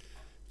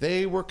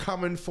 They were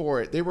coming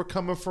for it. They were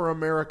coming for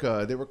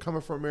America. They were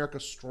coming for America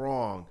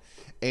strong.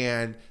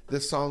 And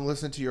this song,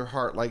 Listen to Your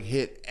Heart, like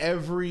hit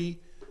every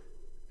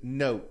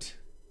note,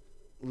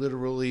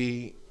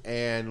 literally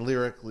and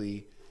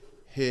lyrically,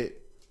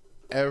 hit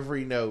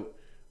every note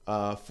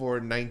for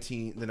the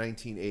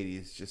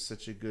 1980s. Just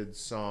such a good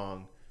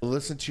song.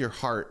 Listen to Your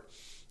Heart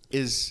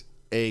is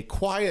a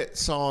quiet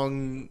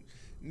song,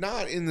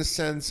 not in the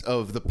sense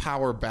of the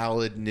power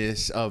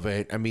balladness of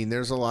it. I mean,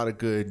 there's a lot of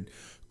good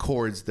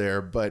chords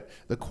there, but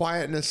the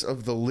quietness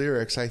of the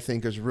lyrics, I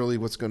think, is really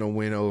what's going to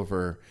win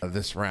over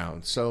this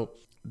round. So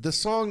the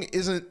song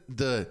isn't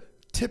the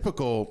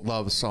typical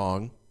love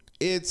song.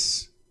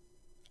 It's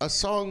a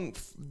song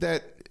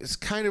that is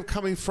kind of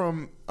coming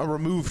from a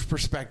removed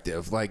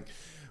perspective. Like,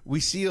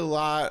 we see a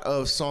lot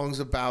of songs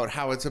about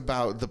how it's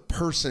about the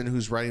person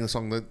who's writing the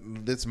song.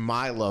 That's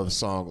my love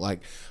song,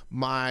 like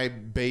my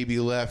baby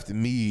left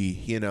me,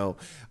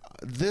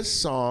 This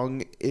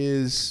song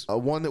is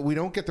one that we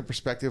don't get the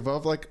perspective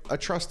of, like a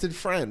trusted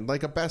friend,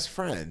 like a best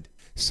friend,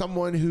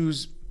 someone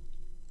who's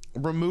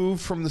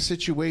removed from the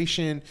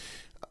situation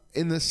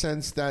in the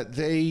sense that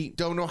they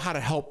don't know how to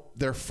help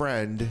their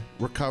friend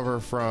recover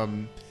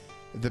from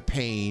the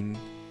pain,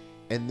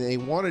 and they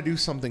want to do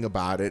something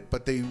about it,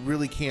 but they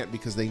really can't,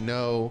 because they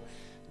know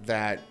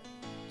that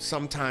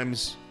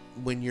sometimes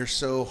when you're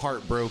so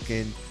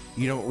heartbroken,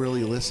 you don't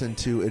really listen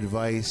to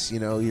advice.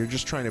 You're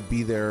just trying to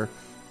be there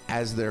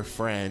as their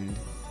friend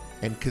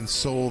and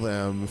console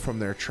them from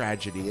their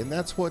tragedy. And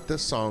that's what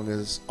this song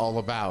is all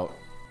about.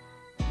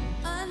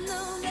 I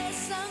know there's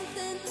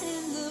something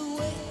in the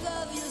wake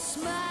of your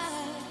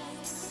smile.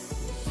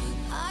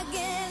 I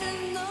get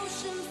a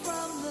notion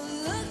from the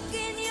look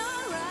in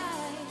your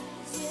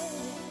eyes. Yeah,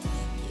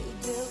 you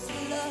built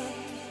a love,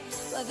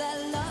 but that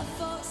love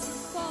falls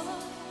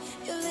apart.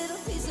 Your little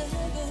piece of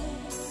heaven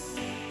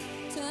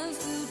turns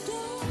to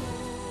dark.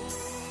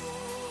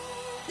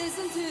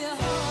 Listen to your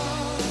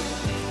heart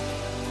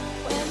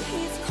when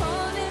he's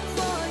calling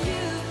for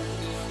you.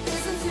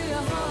 Listen to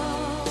your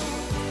heart.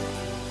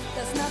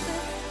 There's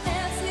nothing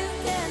else you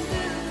can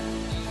do.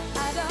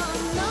 I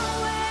don't know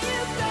where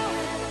you're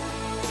going,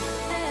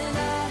 and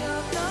I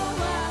don't know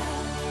why.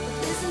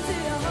 But listen to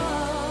your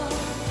heart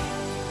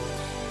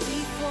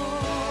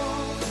before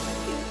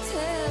you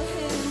tell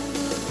him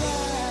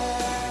goodbye.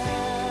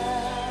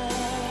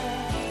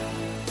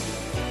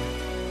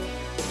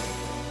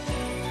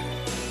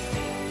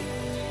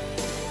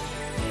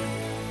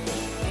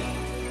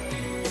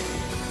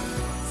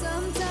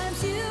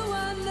 Sometimes you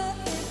wonder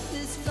if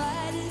this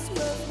fight is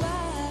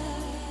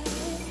worthwhile.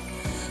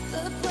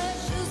 The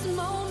precious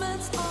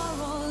moments are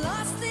all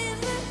lost in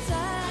the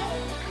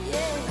tide.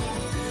 Yeah,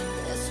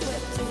 they're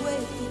swept away,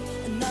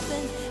 and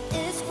nothing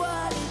is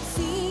what it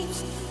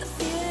seems. The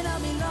feeling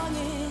of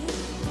belonging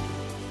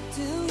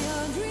to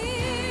your dreams.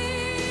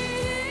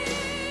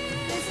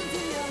 Listen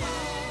to your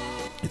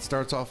heart. It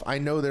starts off, I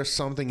know there's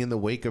something in the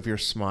wake of your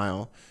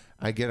smile.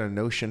 I get a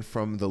notion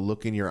from the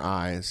look in your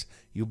eyes.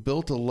 You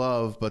built a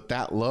love, but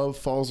that love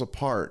falls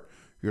apart.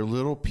 Your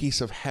little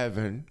piece of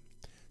heaven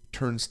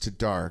turns to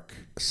dark.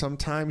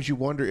 Sometimes you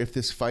wonder if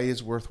this fight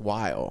is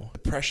worthwhile. The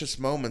precious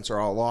moments are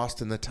all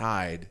lost in the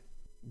tide.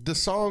 The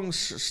song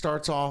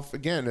starts off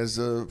again as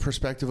a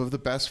perspective of the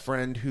best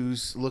friend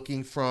who's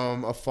looking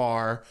from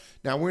afar.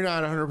 Now, we're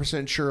not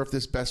 100% sure if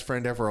this best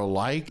friend ever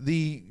liked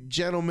the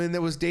gentleman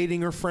that was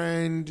dating her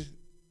friend.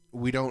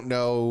 We don't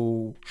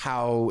know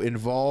how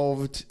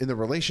involved in the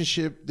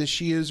relationship that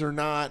she is or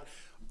not.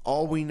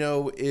 All we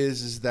know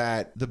is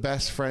that the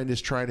best friend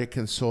is trying to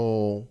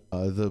console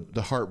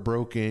the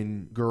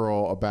heartbroken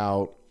girl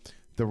about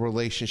the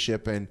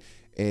relationship and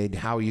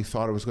how you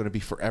thought it was going to be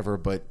forever,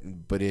 but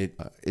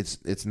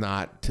it's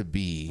not to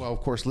be. Well, of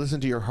course,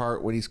 listen to your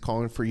heart when he's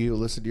calling for you.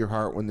 Listen to your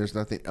heart when there's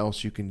nothing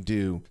else you can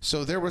do.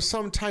 So there was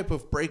some type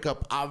of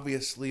breakup,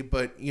 obviously,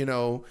 but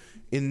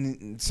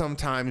in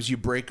sometimes you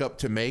break up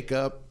to make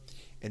up.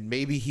 And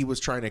maybe he was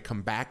trying to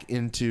come back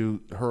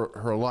into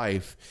her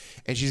life.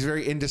 And she's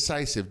very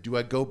indecisive. Do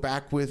I go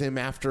back with him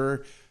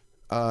after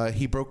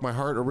he broke my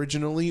heart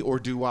originally? Or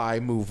do I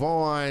move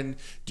on?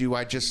 Do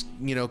I just,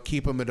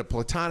 keep him at a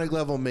platonic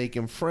level, make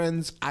him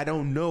friends? I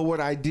don't know what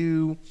I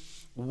do.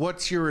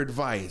 What's your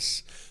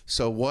advice?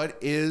 So what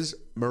is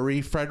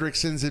Marie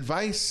Fredriksson's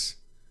advice?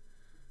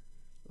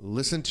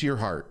 Listen to your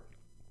heart.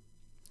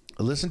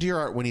 Listen to your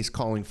heart when he's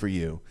calling for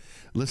you.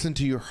 Listen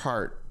to your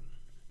heart.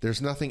 There's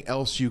nothing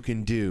else you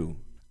can do.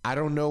 I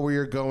don't know where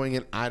you're going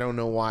and I don't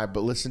know why,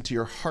 but listen to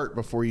your heart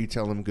before you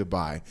tell him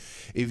goodbye.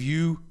 If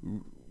you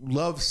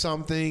love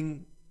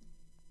something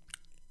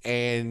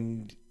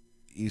and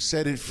you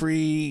set it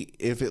free,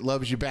 if it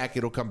loves you back,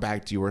 it'll come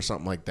back to you or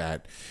something like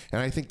that. And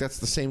I think that's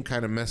the same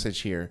kind of message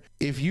here.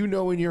 If you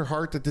know in your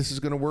heart that this is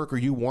going to work or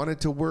you want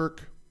it to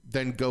work,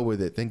 then go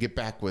with it. Then get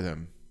back with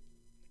him.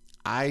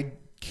 I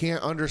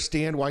can't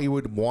understand why you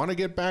would want to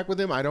get back with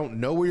him. I don't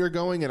know where you're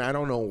going, and I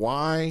don't know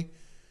why.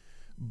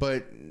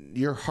 But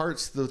your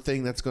heart's the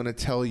thing that's going to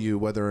tell you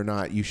whether or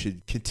not you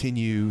should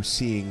continue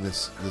seeing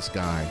this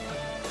guy.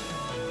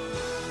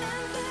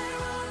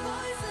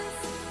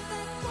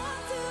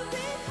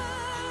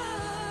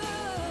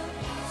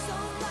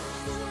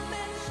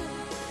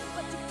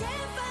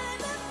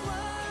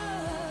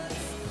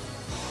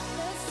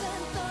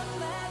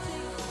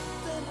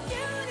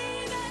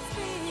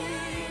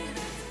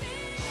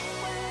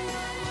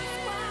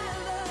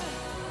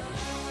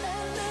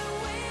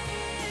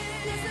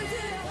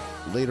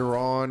 Later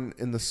on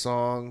in the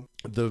song,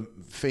 the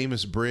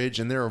famous bridge,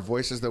 and there are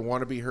voices that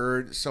want to be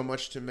heard, so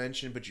much to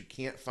mention, but you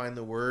can't find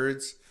the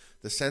words.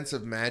 The sense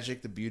of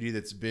magic, the beauty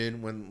that's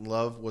been when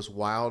love was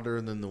wilder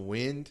than the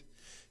wind.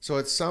 So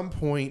at some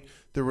point,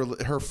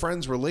 her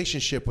friend's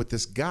relationship with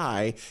this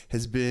guy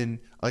has been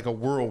like a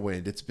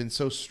whirlwind. It's been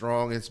so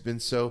strong. It's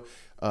been so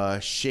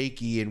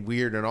shaky and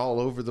weird and all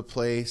over the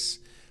place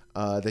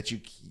that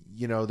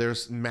you know,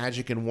 there's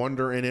magic and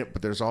wonder in it,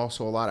 but there's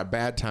also a lot of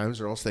bad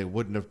times, or else they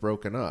wouldn't have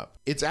broken up.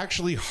 It's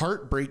actually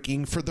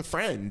heartbreaking for the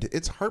friend.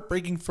 It's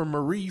heartbreaking for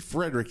Marie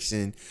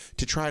Fredriksson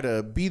to try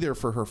to be there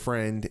for her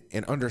friend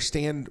and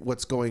understand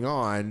what's going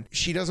on.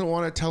 She doesn't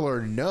want to tell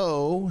her,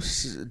 no,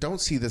 don't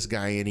see this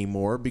guy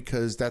anymore,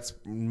 because that's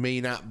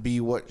may not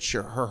be what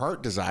her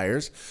heart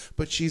desires,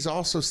 but she's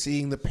also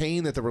seeing the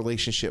pain that the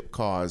relationship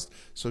caused.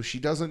 So she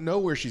doesn't know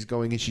where she's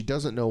going, and she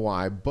doesn't know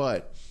why.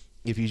 But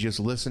if you just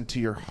listen to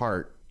your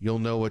heart, you'll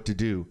know what to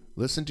do.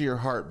 Listen to your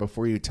heart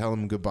before you tell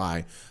him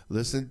goodbye.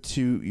 Listen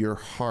to your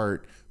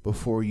heart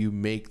before you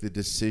make the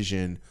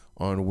decision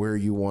on where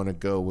you want to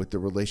go with the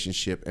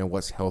relationship and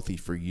what's healthy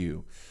for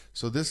you.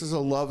 So this is a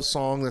love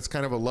song that's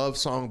kind of a love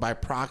song by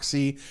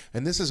proxy.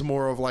 And this is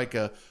more of like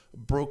a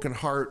broken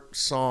heart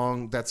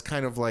song that's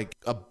kind of like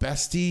a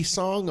bestie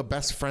song, a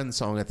best friend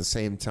song at the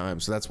same time.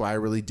 So that's why I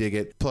really dig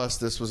it. Plus,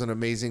 this was an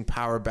amazing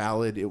power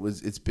ballad.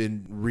 It's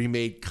been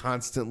remade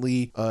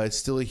constantly. It's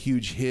still a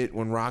huge hit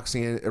when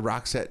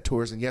Roxette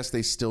tours. And yes,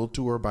 they still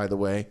tour, by the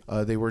way.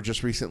 They were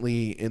just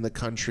recently in the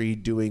country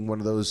doing one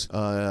of those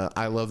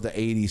I Love the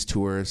 80s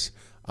tours.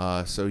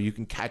 So you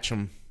can catch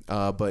them.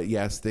 But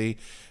yes,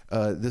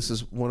 this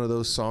is one of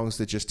those songs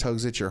that just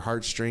tugs at your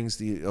heartstrings.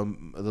 The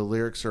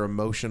lyrics are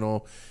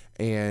emotional,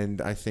 and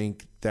I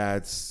think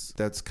that's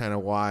kind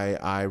of why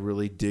I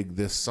really dig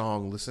this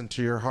song. Listen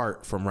to Your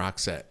Heart from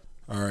Roxette.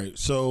 All right,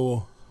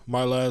 so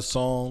my last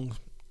song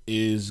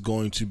is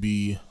going to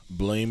be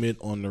Blame It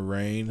on the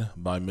Rain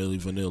by Milli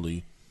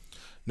Vanilli.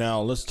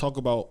 Now, let's talk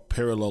about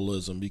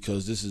parallelism,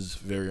 because this is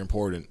very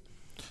important.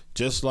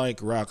 Just like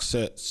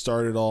Roxette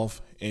started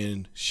off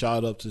and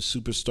shot up to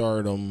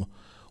superstardom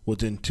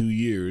within 2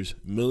 years,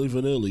 Milli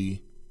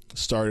Vanilli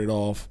started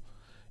off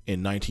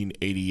in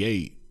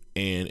 1988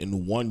 and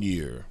in 1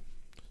 year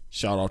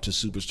shot off to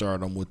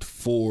superstardom with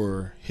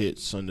 4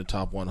 hits on the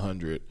top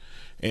 100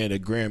 and a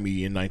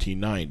Grammy in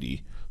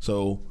 1990.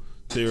 So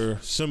they're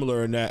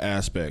similar in that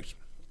aspect.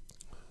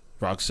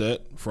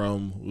 Roxette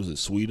from, was it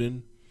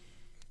Sweden?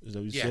 Is that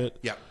what you said?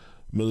 Yeah.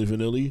 Milli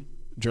Vanilli,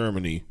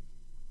 Germany.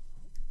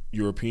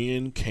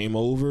 European, came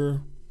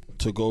over,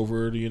 took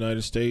over the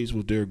United States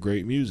with their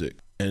great music.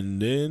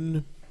 And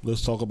then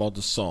let's talk about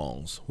the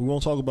songs. We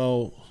won't talk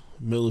about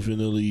Milli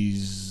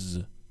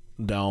Vanilli's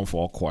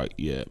downfall quite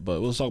yet, but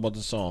let's talk about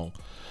the song.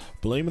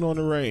 Blame It on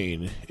the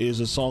Rain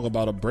is a song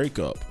about a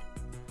breakup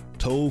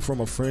told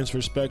from a friend's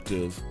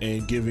perspective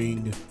and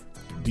giving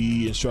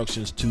the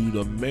instructions to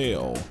the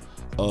male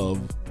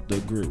of the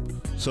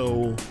group.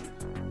 So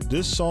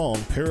this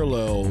song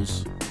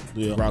parallels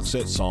the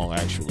Roxette song,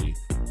 actually.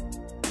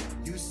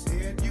 You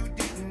said you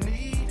didn't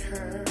need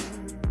her.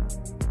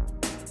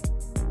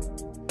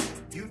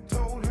 You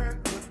told her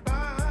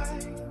goodbye.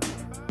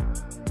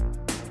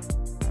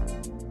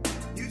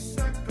 You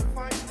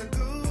sacrificed the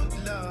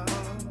good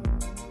love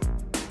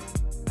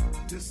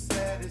to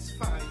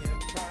satisfy your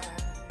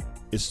pride.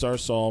 It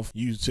starts off,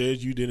 you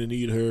said you didn't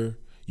need her.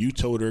 You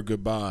told her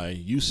goodbye.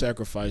 You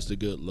sacrificed the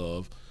good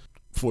love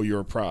for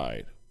your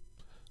pride.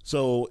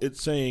 So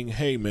it's saying,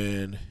 hey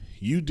man,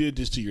 you did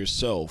this to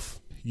yourself.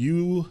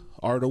 You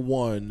are the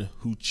one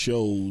who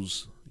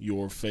chose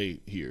your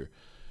fate here.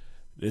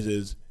 This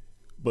is,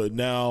 but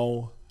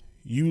now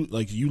you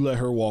let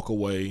her walk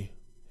away,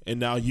 and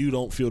now you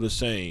don't feel the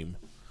same.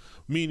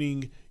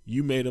 Meaning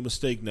you made a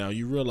mistake now.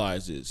 You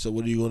realize it. So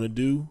what are you going to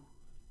do?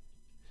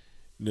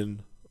 And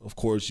then, of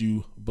course,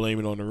 you blame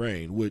it on the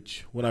rain,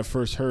 which when I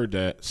first heard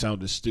that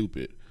sounded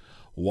stupid.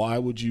 Why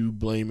would you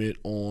blame it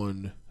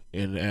on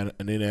an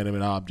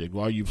inanimate object?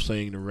 Why are you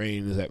saying the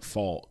rain is at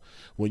fault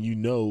when you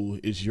know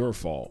it's your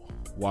fault?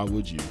 Why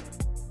would you?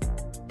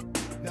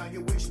 Now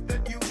you wish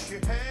that you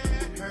should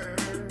have her,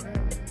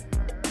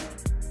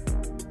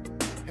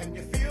 and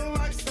you feel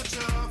like such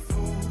a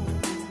fool.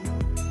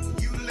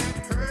 You let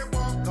her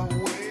walk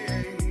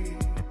away.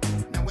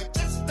 Now it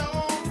just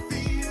don't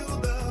feel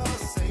the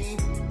same.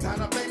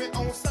 Gotta blame it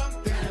on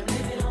something.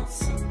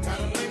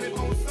 Gotta blame it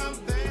on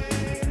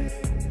something.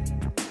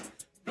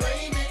 Blame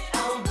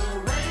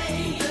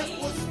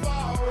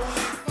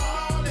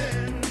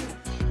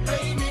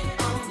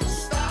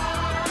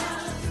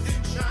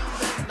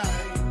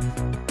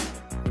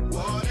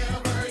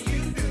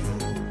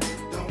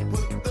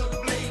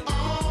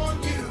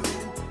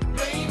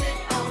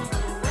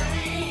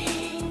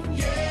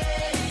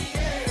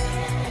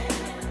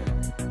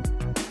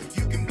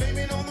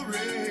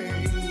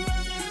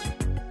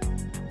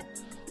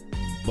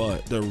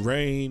But the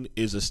rain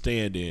is a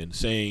stand-in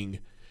saying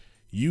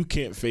you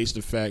can't face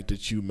the fact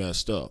that you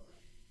messed up.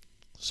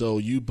 So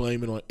you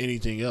blame it on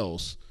anything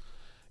else,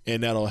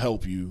 and that'll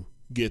help you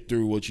get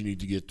through what you need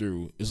to get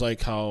through. It's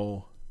like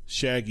how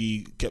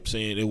Shaggy kept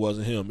saying it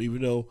wasn't him,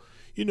 even though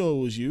you know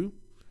it was you.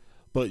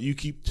 But you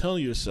keep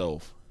telling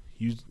yourself,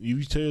 you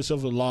tell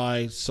yourself a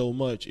lie so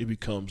much it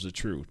becomes the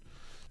truth.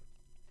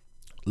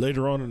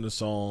 Later on in the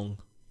song,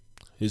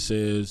 it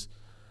says,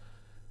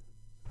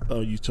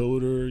 you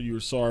told her you were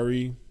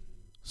sorry,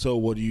 so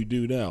what do you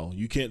do now?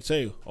 You can't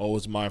say, oh,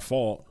 it's my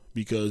fault,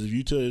 because if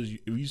you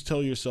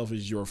tell yourself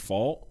it's your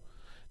fault,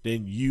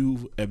 then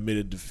you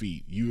admitted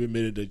defeat. You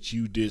admitted that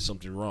you did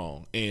something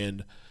wrong.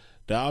 And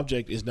the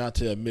object is not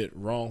to admit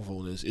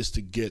wrongfulness, it's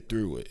to get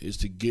through it, it's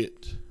to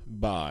get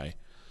by.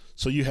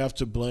 So you have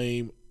to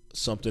blame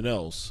something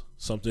else,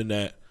 something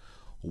that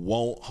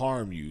won't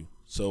harm you.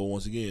 So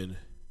once again,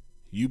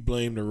 you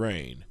blame the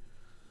rain.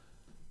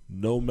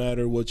 No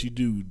matter what you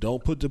do,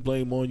 don't put the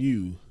blame on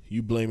you.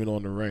 You blame it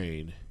on the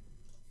rain.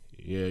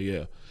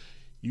 Yeah.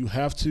 You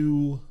have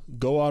to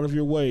go out of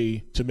your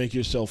way to make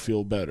yourself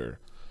feel better.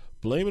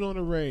 Blame It on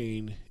the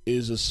Rain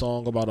is a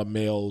song about a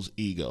male's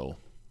ego.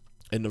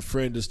 And the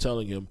friend is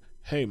telling him,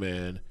 hey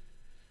man,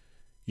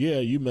 yeah,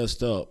 you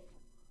messed up,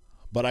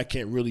 but I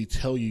can't really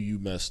tell you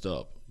messed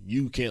up.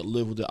 You can't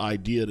live with the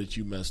idea that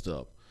you messed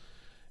up.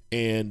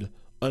 And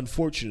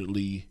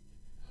unfortunately,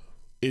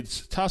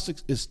 it's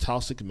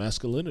toxic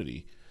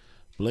masculinity.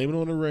 Blame It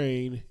on the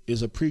Rain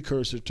is a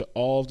precursor to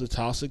all of the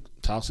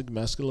toxic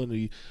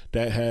masculinity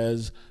that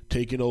has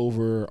taken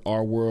over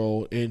our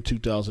world in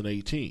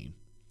 2018.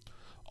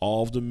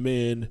 All of the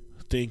men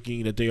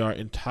thinking that they are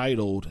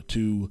entitled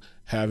to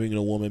having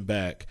a woman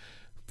back,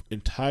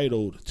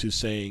 entitled to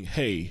saying,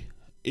 hey,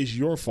 it's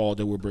your fault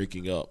that we're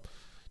breaking up.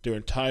 They're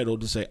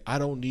entitled to say, I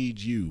don't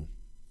need you.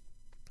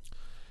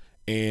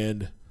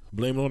 And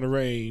Blame It on the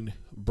Rain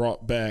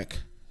brought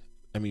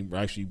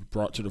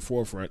to the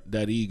forefront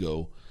that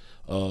ego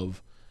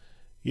of,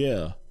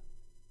 yeah,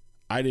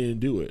 I didn't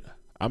do it.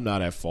 I'm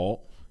not at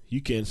fault.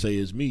 You can't say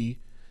it's me.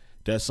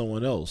 That's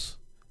someone else.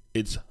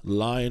 It's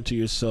lying to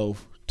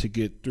yourself to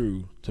get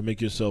through, to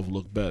make yourself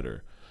look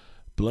better.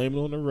 Blame It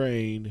on the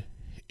Rain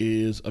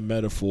is a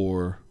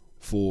metaphor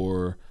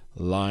for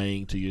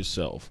lying to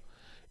yourself.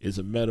 It's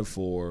a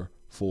metaphor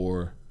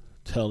for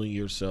telling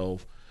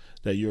yourself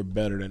that you're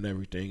better than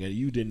everything and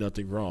you did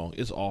nothing wrong.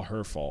 It's all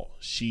her fault.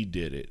 She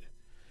did it.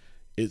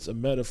 It's a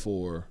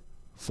metaphor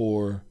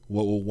for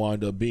what will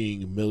wind up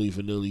being Milli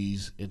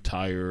Vanilli's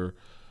entire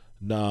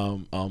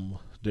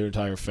their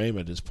entire fame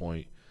at this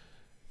point.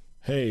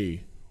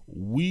 Hey,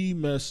 we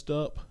messed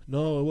up.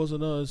 No, it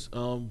wasn't us.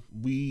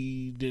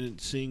 We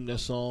didn't sing the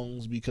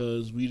songs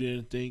because we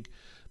didn't think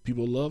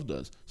people loved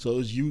us. So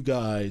it's you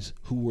guys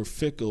who were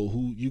fickle,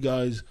 who you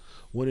guys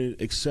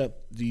wouldn't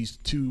accept these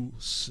two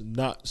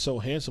not so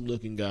handsome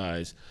looking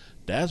guys.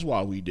 That's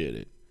why we did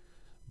it.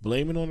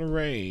 Blame It on the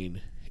Rain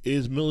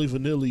is Milli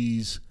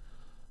Vanilli's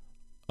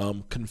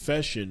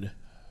confession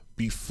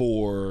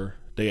before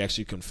they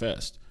actually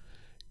confessed.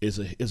 Is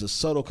a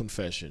subtle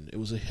confession. It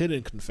was a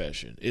hidden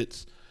confession.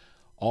 It's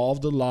all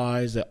of the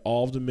lies that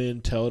all of the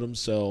men tell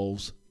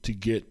themselves to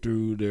get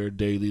through their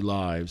daily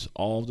lives.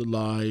 All of the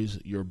lies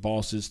your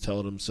bosses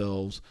tell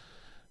themselves.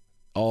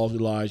 All of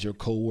the lies your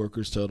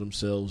co-workers tell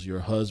themselves, your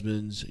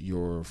husbands,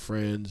 your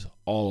friends,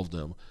 all of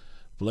them.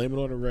 Blame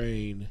It on the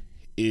Rain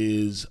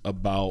is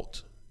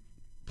about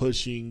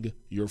pushing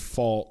your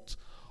fault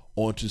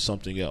onto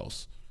something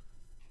else.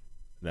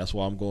 And that's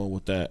why I'm going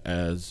with that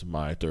as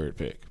my third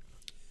pick.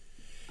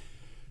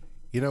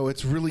 You know,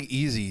 it's really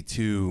easy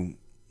to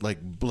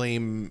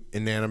blame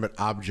inanimate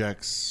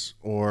objects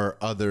or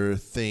other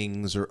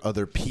things or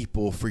other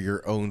people for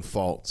your own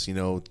faults. You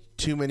know,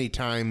 too many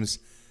times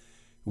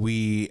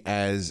we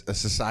as a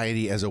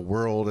society, as a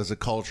world, as a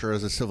culture,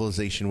 as a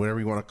civilization, whatever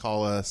you want to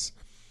call us,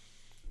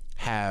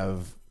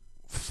 have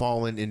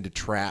fallen into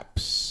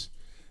traps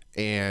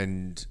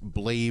and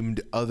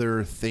blamed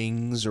other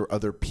things or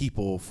other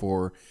people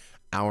for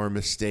our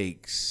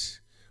mistakes.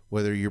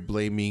 Whether you're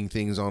blaming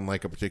things on a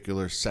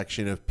particular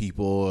section of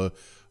people, a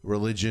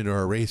religion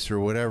or a race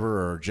or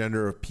whatever, or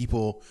gender of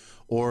people,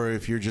 or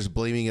if you're just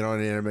blaming it on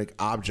inanimate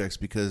objects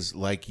because,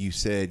 like you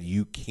said,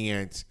 you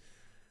can't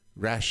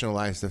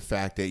rationalize the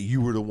fact that you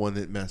were the one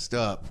that messed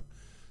up,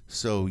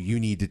 so you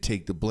need to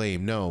take the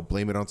blame. No,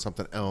 blame it on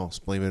something else.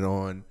 Blame it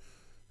on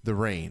the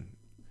rain.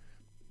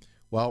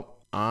 Well,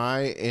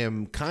 I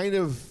am kind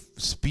of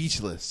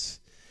speechless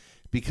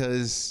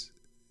because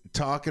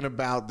talking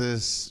about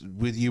this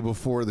with you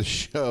before the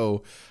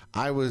show,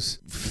 I was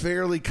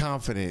fairly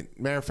confident.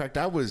 Matter of fact,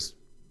 I was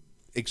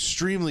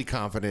extremely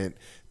confident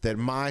that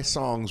my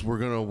songs were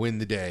going to win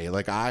the day.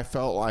 I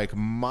felt like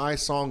my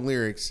song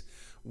lyrics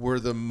were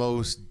the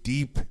most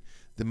deep,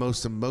 the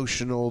most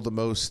emotional,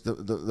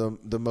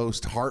 the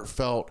most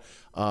heartfelt,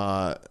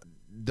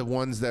 the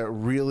ones that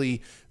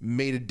really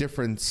made a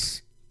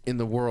difference in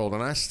the world.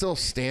 And I still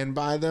stand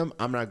by them.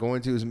 I'm not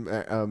going to. As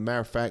a matter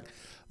of fact,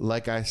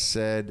 like I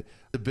said,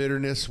 the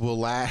bitterness will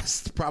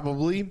last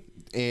probably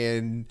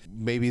and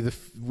maybe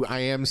I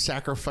am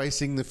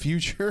sacrificing the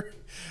future.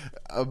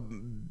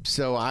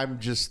 So I'm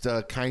just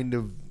kind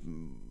of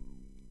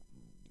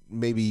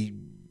maybe,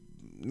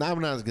 I'm not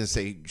going to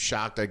say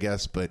shocked, I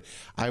guess, but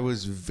I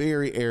was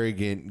very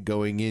arrogant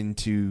going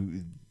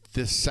into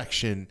this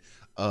section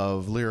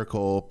of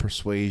Lyrical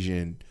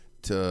Persuasion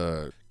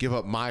to give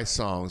up my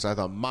songs. I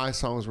thought my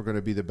songs were going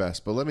to be the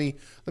best. But let me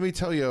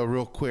tell you a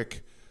real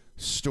quick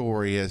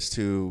story as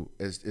to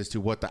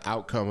what the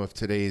outcome of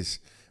today's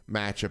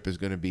matchup is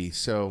going to be.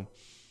 So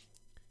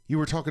you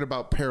were talking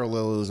about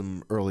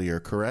parallelism earlier,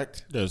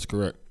 correct? That's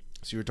correct.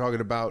 So you were talking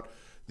about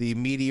the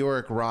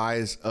meteoric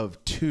rise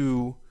of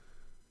two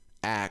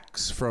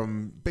acts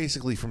from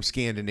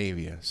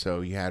Scandinavia.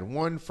 So you had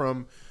one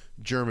from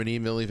Germany,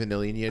 Milli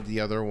Vanilli, and you had the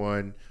other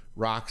one,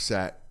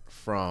 Roxette,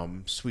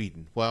 from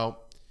Sweden.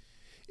 Well,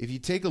 if you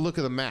take a look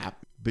at the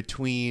map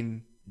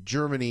between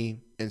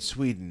Germany and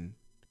Sweden,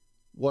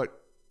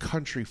 what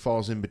country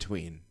falls in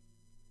between?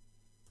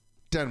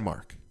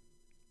 Denmark.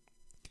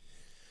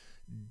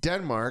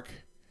 Denmark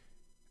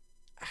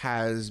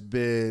has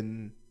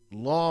been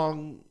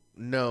long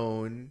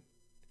known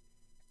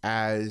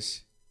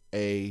as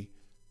a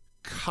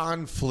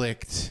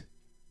conflict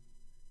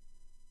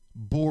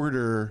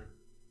border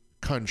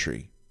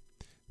country.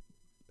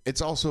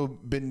 It's also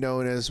been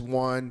known as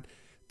one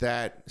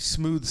that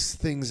smooths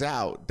things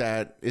out,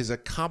 that is a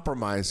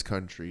compromise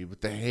country,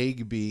 with The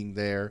Hague being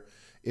there,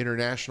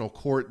 international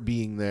court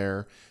being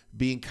there,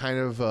 being kind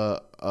of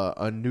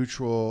a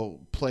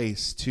neutral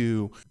place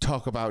to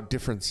talk about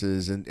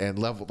differences and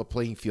level the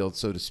playing field,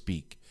 so to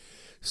speak.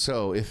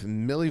 So if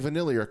Milli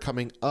Vanilli are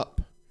coming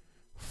up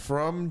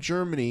from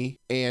Germany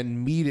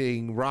and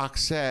meeting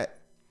Roxette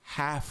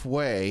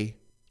halfway,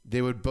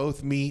 they would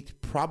both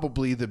meet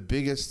probably the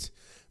biggest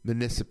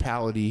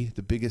municipality,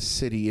 the biggest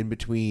city in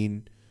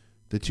between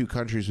the two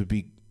countries would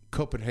be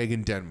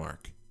Copenhagen,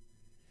 Denmark.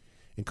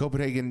 In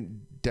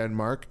Copenhagen,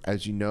 Denmark,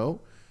 as you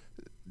know,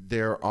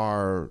 there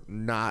are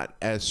not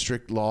as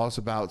strict laws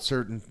about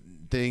certain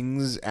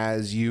things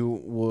as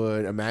you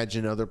would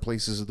imagine other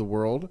places of the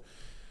world.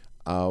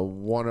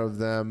 One of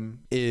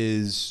them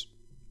is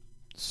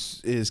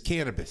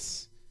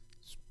cannabis.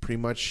 It's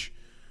pretty much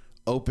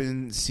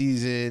open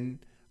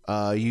season.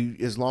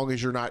 As long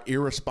as you're not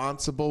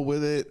irresponsible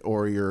with it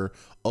or you're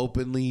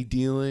openly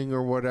dealing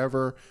or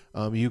whatever,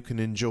 you can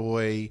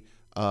enjoy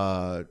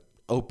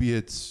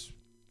opiates,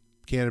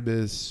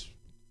 cannabis,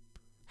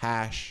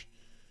 hash,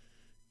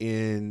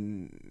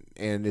 and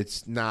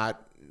it's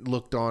not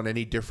looked on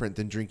any different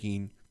than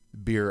drinking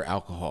beer,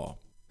 alcohol.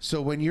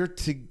 So when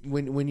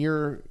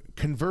you're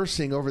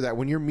conversing over that,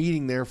 when you're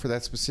meeting there for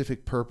that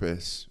specific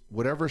purpose,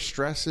 whatever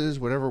stresses,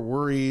 whatever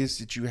worries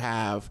that you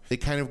have, they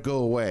kind of go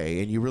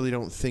away, and you really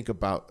don't think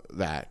about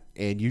that,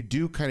 and you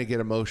do kind of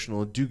get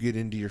emotional and do get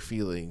into your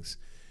feelings.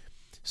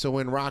 So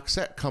when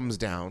Roxette comes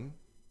down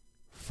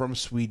from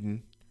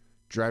Sweden,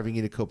 driving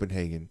into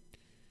Copenhagen,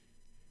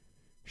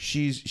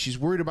 she's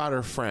worried about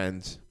her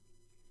friends.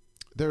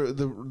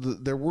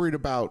 They're worried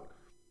about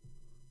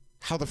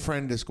how the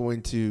friend is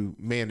going to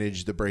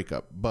manage the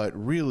breakup, but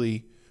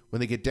really, when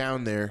they get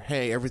down there,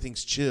 hey,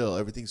 everything's chill,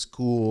 everything's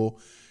cool.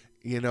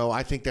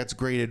 I think that's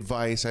great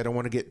advice. I don't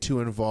want to get too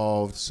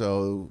involved,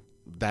 so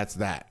that's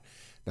that.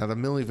 Now, the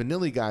Milli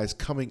Vanilli guys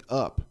coming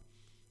up,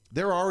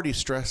 they're already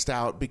stressed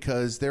out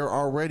because they're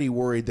already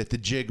worried that the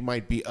jig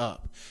might be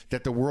up,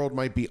 that the world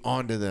might be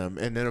onto them,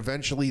 and then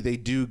eventually they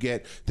do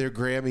get their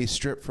Grammys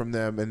stripped from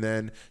them, and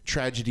then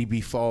tragedy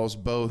befalls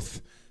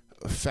both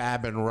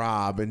Fab and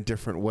Rob in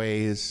different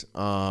ways.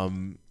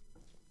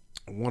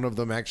 One of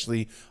them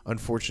actually,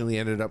 unfortunately,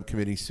 ended up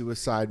committing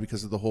suicide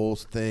because of the whole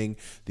thing.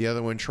 The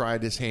other one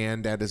tried his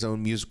hand at his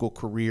own musical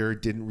career.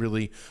 Didn't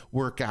really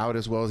work out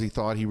as well as he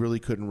thought. He really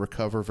couldn't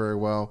recover very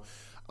well.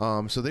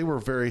 So they were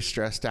very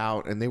stressed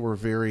out, and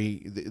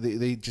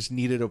they just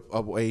needed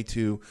a way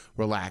to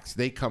relax.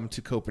 They come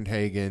to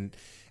Copenhagen,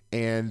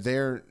 and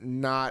they're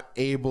not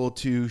able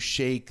to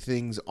shake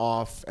things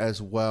off as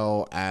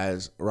well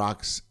as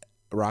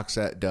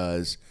Roxette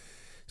does.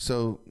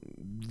 So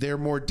they're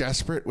more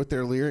desperate with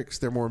their lyrics.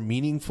 They're more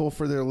meaningful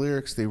for their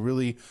lyrics. They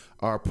really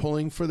are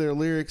pulling for their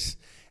lyrics.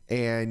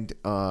 And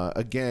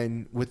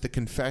again, with the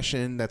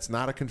confession, that's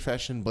not a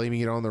confession,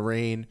 blaming it on the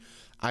rain.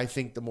 I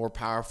think the more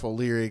powerful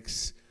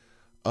lyrics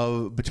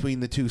between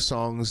the two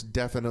songs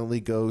definitely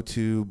go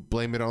to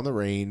Blame It on the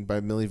Rain by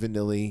Milli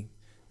Vanilli.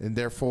 And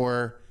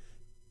therefore,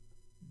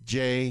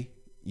 Jay,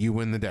 you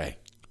win the day.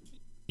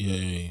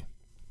 Yay.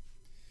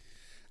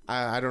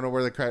 I don't know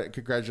where the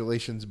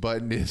congratulations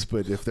button is,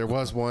 but if there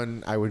was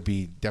one, I would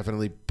be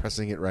definitely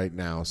pressing it right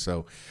now.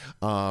 So,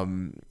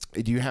 do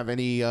you have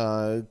any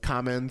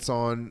comments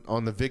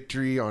on the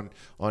victory, on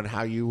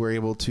how you were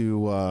able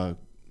to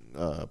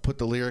put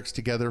the lyrics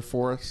together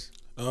for us?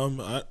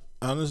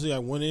 Honestly, I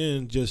went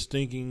in just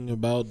thinking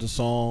about the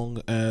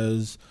song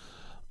as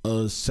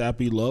a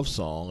sappy love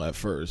song at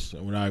first,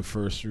 when I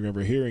first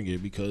remember hearing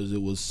it, because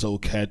it was so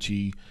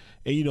catchy.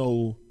 And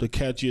the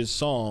catchiest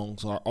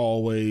songs are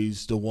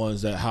always the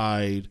ones that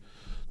hide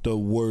the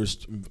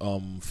worst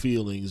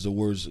feelings, the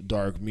worst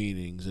dark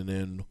meanings. And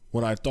then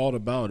when I thought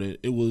about it,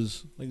 it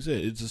was, like I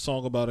said, it's a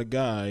song about a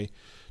guy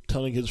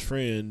telling his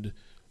friend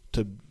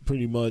to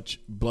pretty much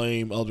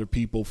blame other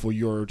people for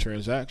your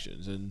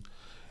transactions. And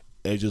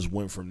it just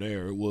went from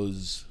there. It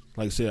was,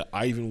 like I said,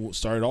 I even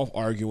started off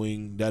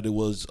arguing that it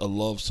was a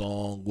love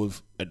song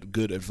with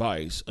good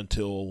advice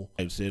until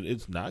I said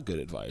it's not good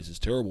advice. It's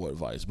terrible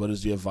advice, but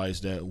it's the advice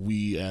that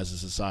we as a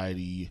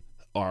society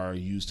are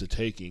used to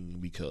taking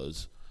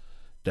because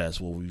that's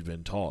what we've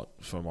been taught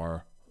from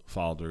our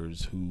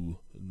fathers who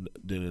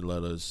didn't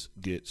let us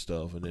get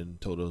stuff and then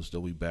told us that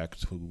we back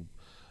to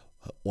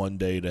one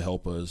day to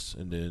help us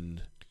and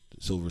then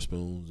silver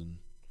spoons and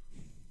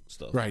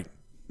stuff. Right.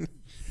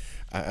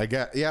 I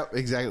got, yeah,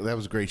 exactly. That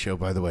was a great show,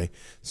 by the way.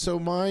 So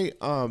my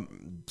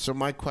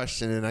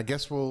question, and I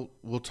guess we'll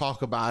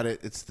talk about it.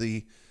 It's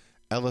the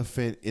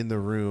elephant in the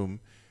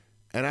room,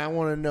 and I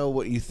want to know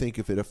what you think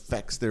if it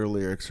affects their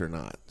lyrics or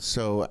not.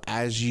 So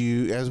as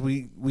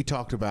we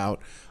talked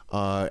about,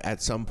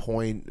 at some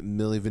point,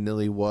 Milli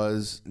Vanilli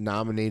was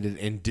nominated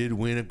and did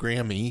win a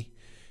Grammy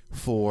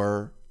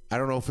for. I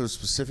don't know if it was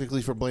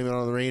specifically for Blame It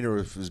on the Rain or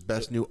if it was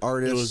Best New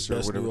Artist. It was or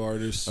Best whatever. New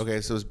Artist. Okay,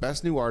 so it's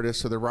Best New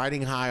Artist. So they're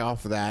riding high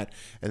off of that.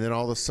 And then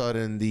all of a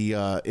sudden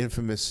the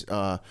infamous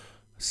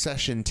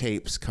session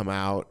tapes come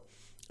out.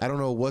 I don't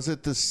know. Was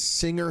it the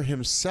singer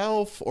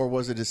himself or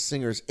was it his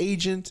singer's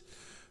agent?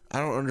 I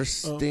don't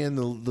understand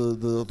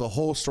the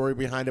whole story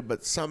behind it.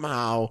 But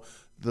somehow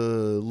the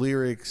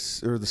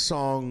lyrics or the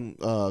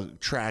song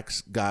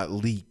tracks got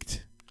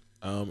leaked.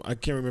 I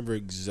can't remember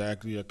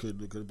exactly.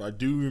 But I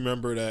do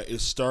remember that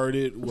it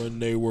started when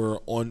they were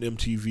on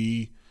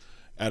MTV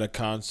at a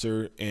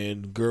concert,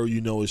 and "Girl, You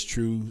Know It's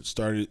True"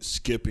 started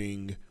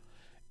skipping.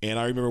 And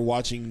I remember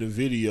watching the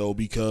video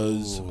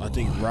because I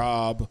think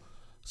Rob,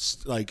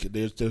 like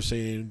they're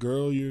saying,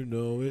 "Girl, you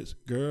know it,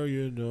 girl,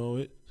 you know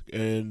it,"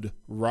 and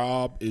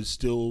Rob is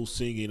still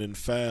singing, and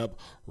Fab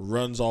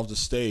runs off the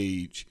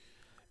stage,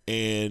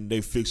 and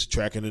they fix the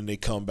track, and then they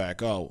come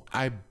back out.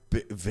 I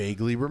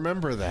vaguely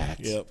remember that.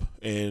 Yep.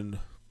 And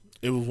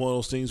it was one of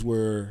those things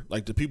where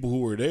like the people who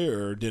were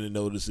there didn't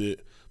notice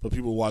it, but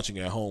people watching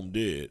at home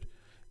did.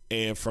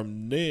 And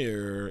from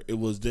there, it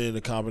was then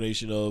a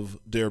combination of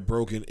their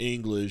broken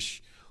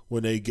English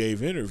when they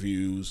gave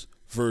interviews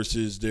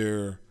versus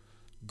their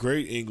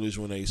great English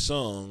when they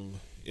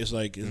sung. It's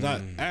like it's not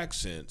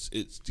accents,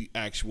 it's the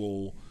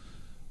actual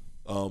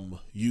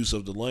use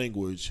of the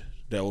language.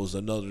 That was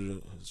another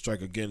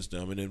strike against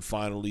them, and then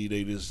finally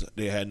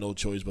they had no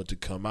choice but to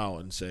come out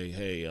and say,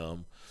 "Hey,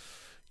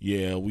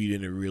 yeah, we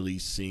didn't really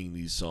sing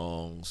these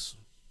songs."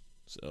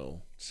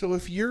 So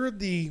if you're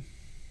the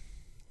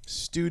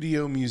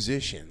studio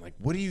musician, like,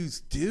 what do you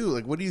do?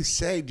 Like, what do you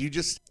say? Do you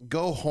just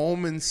go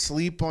home and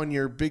sleep on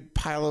your big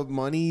pile of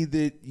money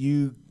that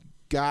you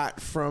got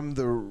from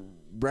the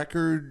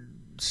record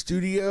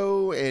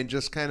studio and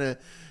just kind of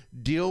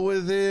deal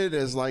with it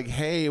as like,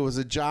 hey, it was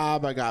a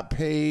job, I got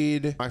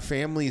paid, my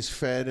family's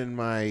fed, and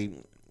my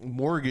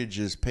mortgage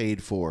is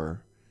paid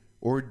for?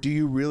 Or do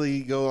you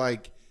really go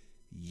like,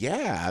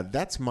 yeah,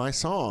 that's my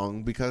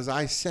song because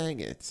I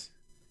sang it?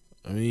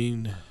 I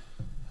mean,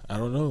 I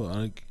don't know.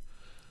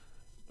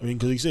 I mean,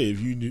 because you say if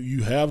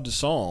you have the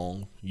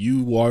song,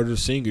 you are the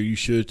singer, you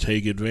should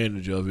take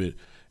advantage of it.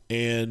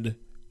 And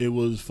it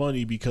was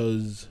funny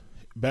because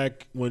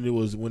back when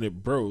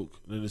it broke,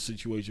 and the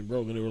situation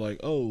broke, and they were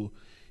like, oh,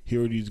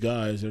 here are these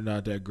guys, they're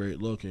not that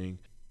great looking.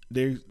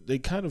 They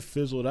kind of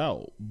fizzled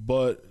out.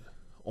 But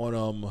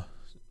on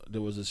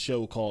there was a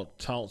show called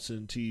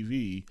Townsend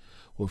TV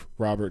with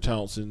Robert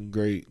Townsend,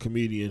 great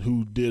comedian,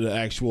 who did an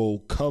actual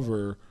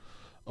cover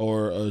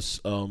or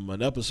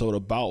an episode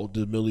about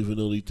the Milli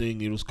Vanilli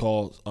thing. It was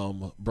called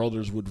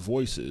Brothers with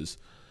Voices.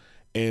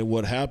 And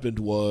what happened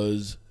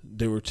was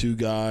there were two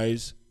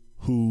guys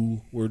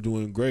who were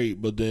doing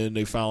great, but then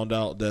they found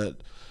out that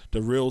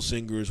the real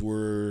singers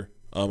were,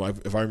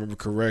 if I remember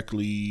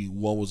correctly,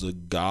 one was a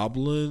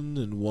goblin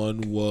and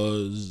one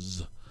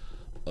was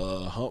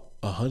a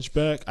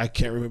hunchback. I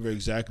can't remember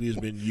exactly. It's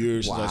been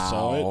years since I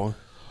saw it.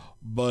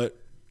 But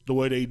the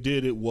way they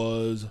did it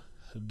was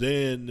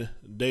then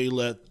they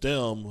let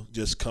them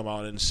just come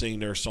out and sing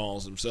their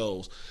songs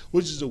themselves,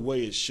 which is the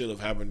way it should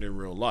have happened in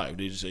real life.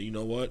 They just say, you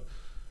know what?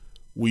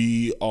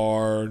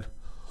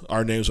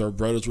 Our names are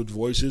Brothers with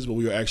Voices, but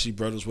we are actually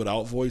brothers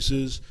without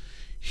voices.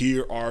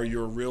 Here are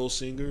your real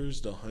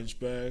singers, the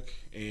Hunchback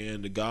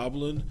and the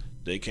Goblin.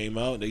 They came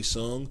out, they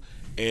sung,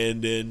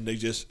 and then they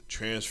just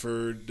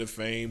transferred the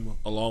fame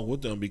along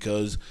with them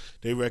because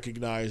they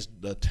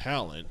recognized the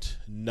talent,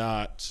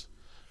 not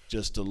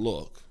just the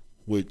look,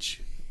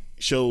 which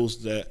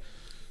shows that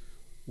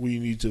we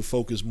need to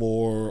focus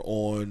more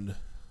on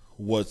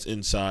what's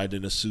inside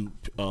than the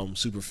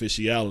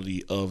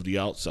superficiality of the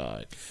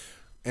outside.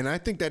 And I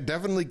think that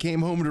definitely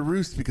came home to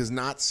roost because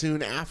not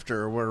soon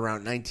after, we're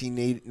around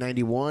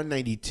 1991,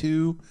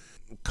 92,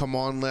 Come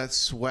On, Let's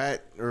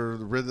Sweat, or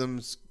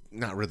Rhythm's,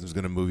 not Rhythm's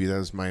Gonna Move You, that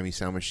was Miami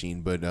Sound Machine,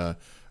 but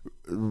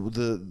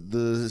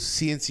the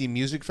CNC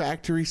Music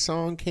Factory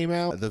song came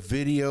out. The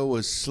video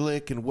was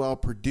slick and well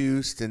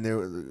produced,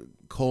 and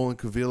Cole and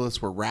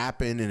Cavillas were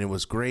rapping, and it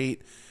was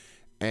great.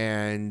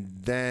 And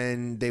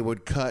then they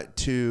would cut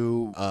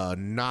to a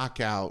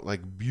knockout,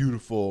 like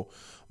beautiful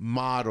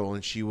model,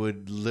 and she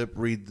would lip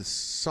read the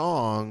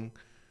song,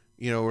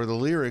 or the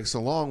lyrics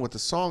along with the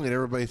song, and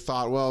everybody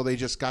thought, well, they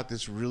just got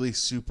this really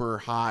super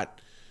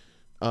hot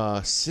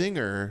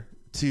singer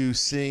to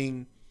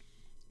sing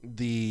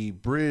the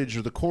bridge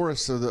or the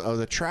chorus of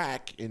the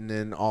track, and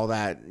then all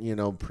that,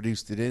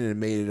 produced it in and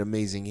made it an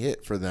amazing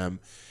hit for them,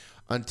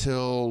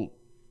 until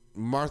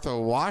Martha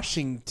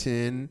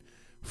Washington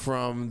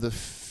from the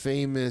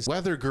famous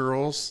Weather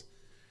Girls,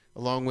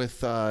 along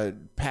with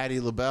Patti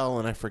LaBelle,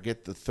 and I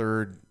forget the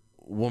third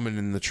woman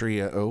in the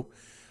trio.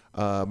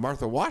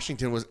 Martha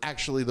Washington was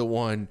actually the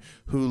one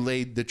who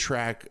laid the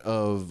track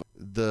of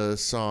the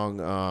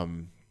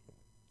song.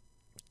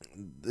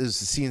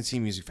 This is the CNC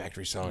Music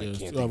Factory song.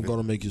 Yeah, I'm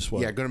Gonna Make You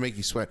Sweat. Yeah, Gonna Make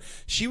You Sweat.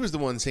 She was the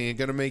one singing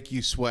Gonna Make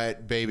You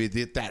Sweat, baby.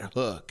 That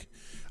hook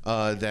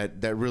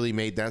that really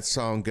made that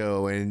song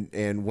go.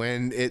 And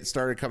when it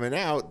started coming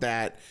out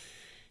that,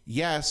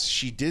 yes,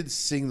 she did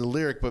sing the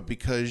lyric, but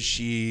because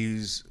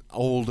she's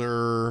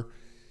older,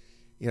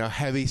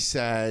 heavy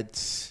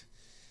set,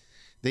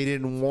 they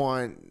didn't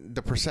want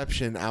the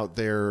perception out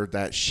there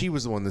that she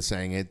was the one that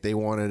sang it. They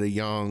wanted a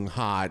young,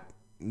 hot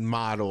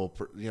model,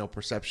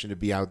 perception to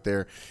be out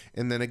there.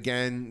 And then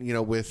again,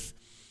 with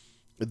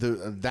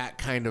that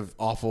kind of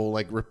awful,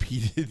 like,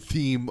 repeated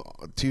theme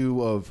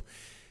too of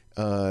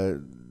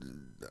the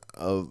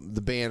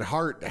band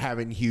Heart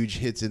having huge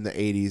hits in the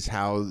 80s,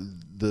 how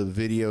the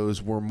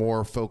videos were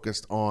more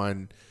focused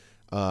on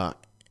Ann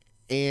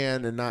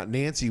and not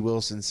Nancy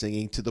Wilson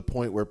singing, to the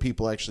point where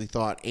people actually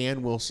thought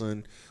Ann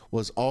Wilson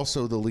was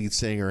also the lead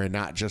singer and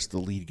not just the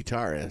lead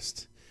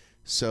guitarist.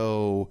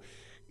 So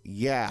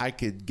yeah, I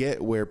could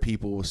get where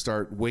people will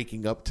start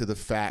waking up to the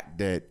fact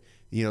that,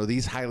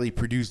 these highly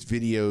produced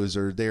videos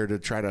are there to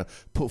try to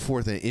put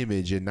forth an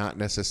image and not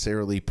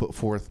necessarily put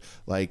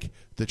forth, like,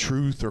 the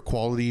truth or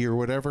quality or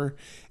whatever.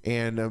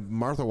 And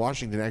Martha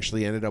Washington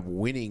actually ended up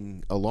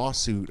winning a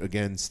lawsuit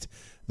against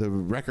the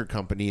record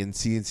company and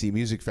CNC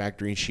Music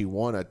Factory, and she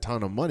won a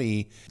ton of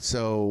money.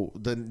 So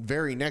the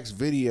very next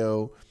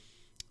video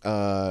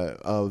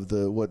of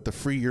the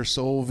Free Your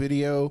Soul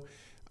video,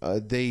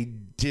 they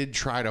did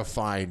try to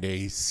find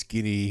a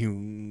skinny,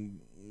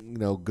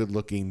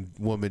 good-looking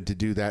woman to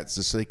do that,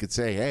 so they could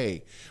say,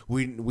 "Hey,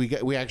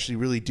 we actually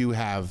really do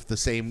have the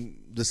same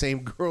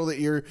girl that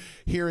you're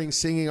hearing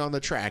singing on the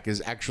track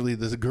is actually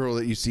the girl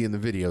that you see in the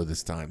video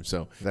this time."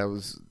 So that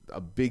was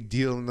a big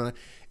deal in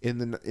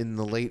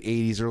the late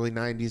 80s, early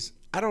 90s.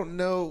 I don't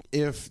know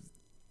if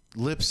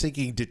lip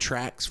syncing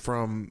detracts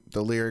from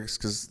the lyrics,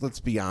 because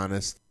let's be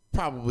honest,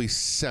 probably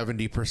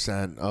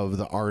 70% of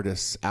the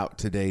artists out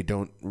today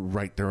don't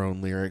write their own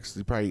lyrics.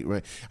 They probably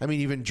write. I mean,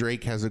 even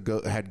Drake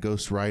had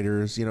ghost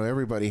writers.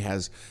 Everybody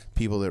has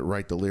people that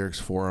write the lyrics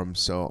for them.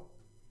 So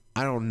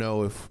I don't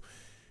know if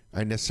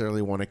I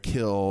necessarily want to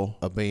kill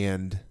a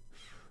band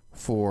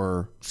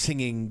for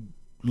singing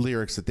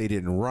lyrics that they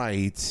didn't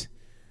write.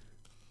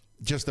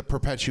 Just the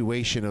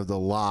perpetuation of the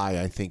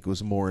lie, I think,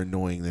 was more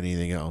annoying than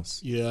anything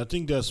else. Yeah, I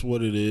think that's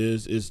what it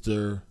is. Is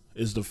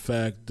the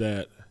fact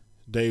that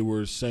they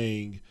were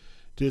saying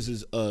this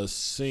is us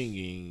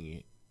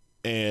singing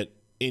at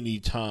any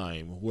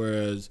time,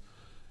 whereas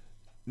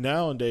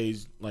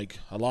nowadays, like,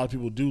 a lot of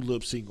people do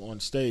lip sync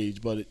on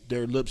stage, but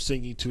they're lip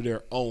syncing to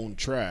their own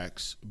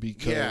tracks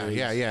because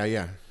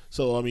yeah.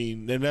 So I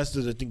mean, and that's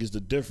I think is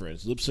the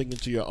difference: lip syncing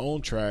to your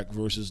own track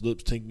versus lip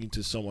syncing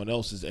to someone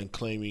else's and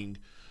claiming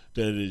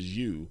that it is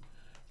you.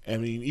 I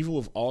mean, even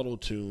with auto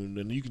tune,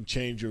 and you can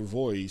change your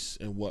voice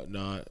and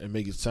whatnot and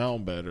make it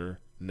sound better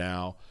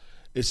now.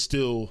 It's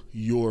still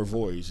your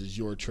voice. It's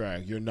your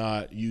track. You're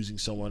not using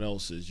someone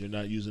else's. You're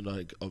not using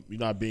you're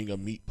not being a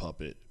meat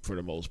puppet for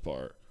the most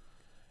part.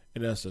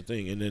 And that's the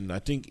thing. And then I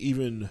think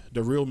even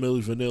the real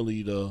Milli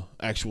Vanilli, the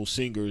actual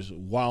singers,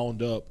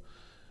 wound up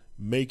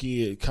making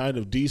it kind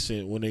of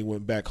decent when they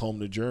went back home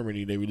to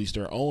Germany. They released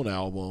their own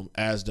album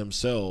as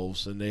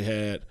themselves, and they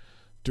had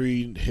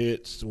 3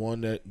 hits,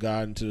 one that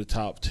got into the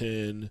top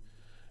 10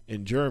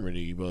 in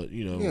Germany, but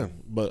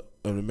but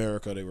in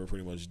America they were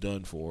pretty much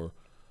done for.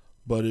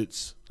 But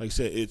it's, like I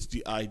said, it's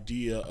the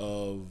idea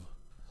of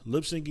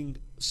lip syncing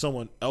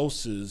someone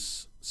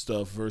else's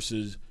stuff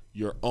versus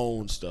your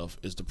own stuff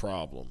is the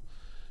problem.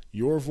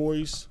 Your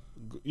voice,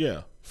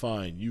 yeah,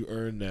 fine, you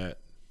earn that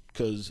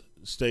because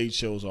stage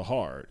shows are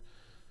hard.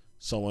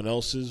 Someone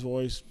else's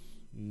voice,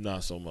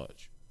 not so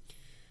much.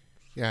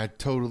 Yeah, I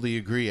totally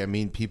agree. I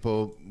mean,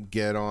 people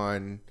get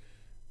on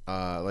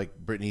like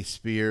Britney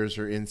Spears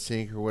or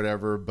NSYNC or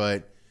whatever,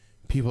 but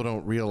people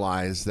don't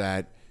realize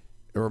that,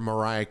 or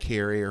Mariah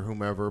Carey or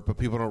whomever, but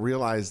people don't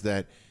realize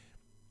that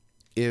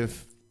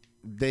if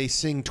they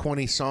sing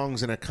 20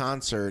 songs in a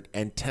concert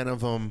and 10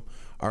 of them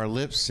are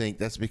lip sync,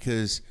 that's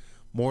because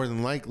more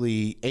than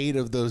likely 8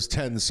 of those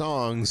 10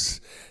 songs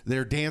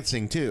they're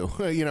dancing to,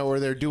 or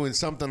they're doing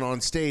something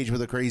on stage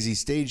with a crazy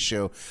stage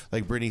show.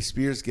 Like Britney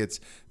Spears gets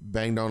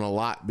banged on a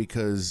lot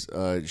because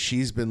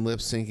she's been lip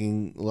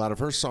syncing a lot of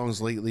her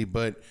songs lately,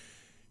 but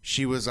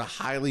she was a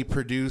highly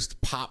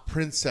produced pop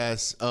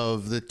princess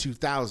of the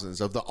 2000s,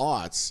 of the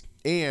aughts.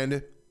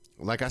 And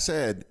like I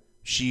said,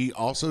 she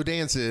also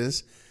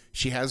dances.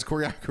 She has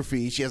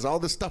choreography. She has all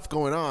this stuff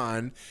going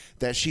on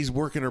that she's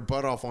working her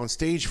butt off on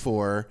stage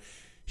for.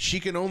 She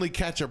can only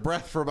catch a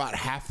breath for about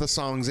half the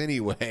songs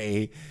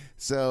anyway.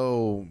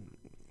 So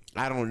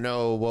I don't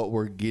know what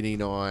we're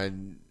getting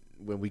on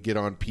when we get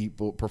on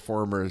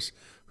performers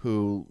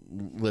who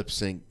lip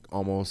sync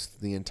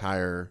almost the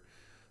entire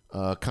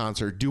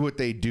concert. Do what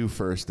they do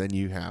first, then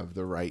you have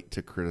the right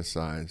to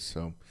criticize.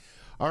 So,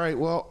 all right,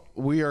 well,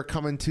 we are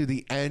coming to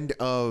the end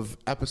of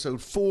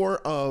episode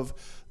 4 of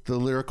the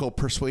Lyrical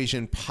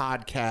Persuasion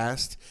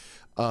Podcast.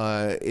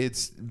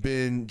 It's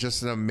been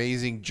just an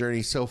amazing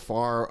journey so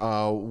far.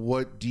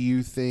 What do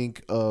you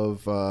think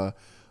of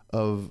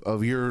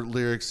your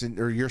lyrics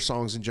or your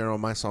songs in general,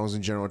 my songs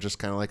in general? Just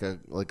kind of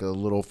like a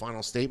little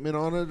final statement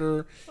on it,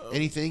 or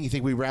anything? You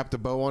think we wrapped a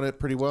bow on it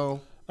pretty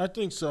well? I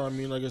think so. I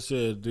mean, like I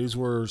said,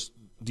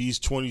 these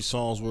 20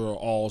 songs were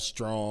all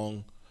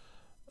strong.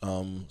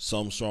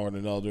 Some stronger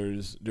than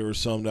others. There were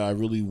some that I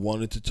really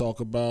wanted to talk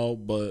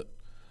about, but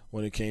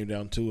when it came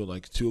down to it,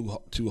 like two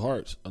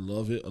hearts. I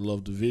love it. I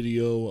love the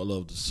video. I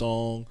love the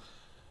song.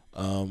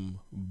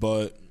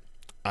 But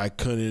I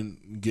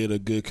couldn't get a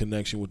good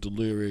connection with the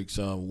lyrics.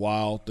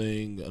 Wild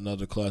Thing,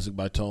 another classic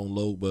by Tone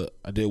Loc, but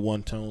I did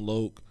one Tone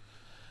Loc.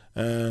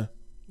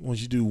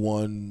 Once you do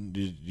one,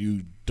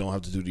 you don't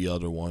have to do the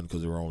other one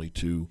because there were only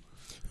 2.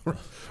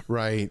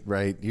 Right.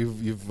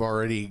 You've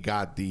already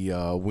got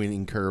the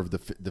winning curve, the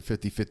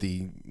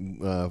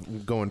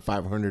 50-50 going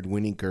 500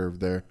 winning curve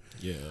there.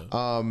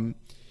 Yeah.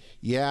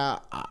 Yeah,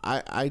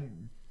 I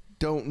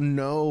don't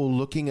know.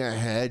 Looking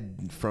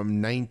ahead from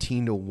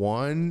 19 to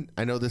 1,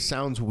 I know this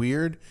sounds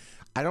weird.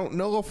 I don't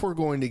know if we're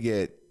going to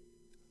get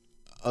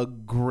a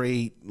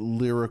great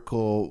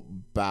lyrical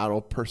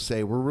battle per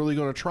se. We're really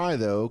going to try,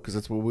 though, because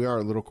that's what we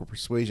are, Lyrical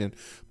Persuasion.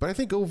 But I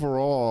think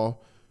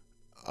overall,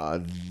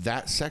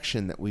 that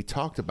section that we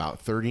talked about,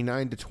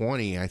 39 to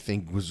 20, I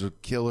think was a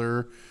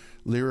killer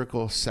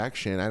lyrical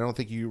section. I don't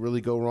think you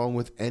really go wrong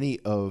with any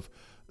of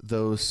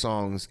those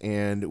songs,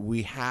 and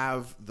we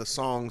have the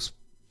songs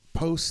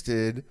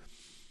posted.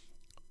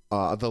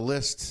 The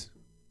list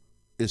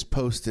is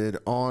posted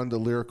on the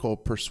Lyrical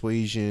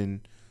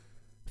Persuasion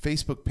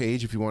Facebook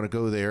page. If you want to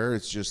go there,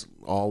 it's just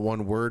all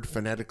one word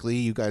phonetically.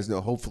 You guys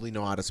hopefully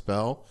know how to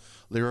spell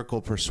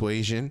Lyrical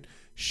Persuasion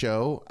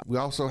Show. We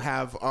also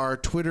have our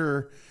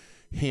Twitter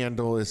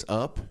handle is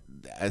up,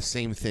 as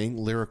same thing,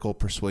 Lyrical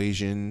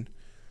Persuasion.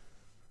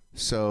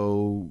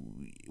 So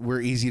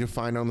we're easy to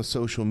find on the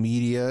social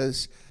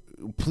medias.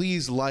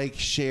 Please like,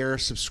 share,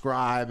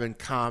 subscribe, and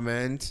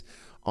comment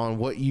on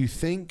what you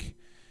think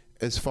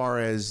as far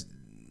as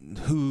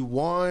who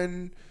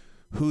won,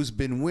 who's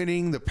been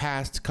winning the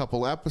past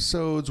couple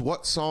episodes,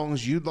 what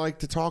songs you'd like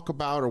to talk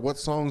about, or what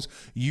songs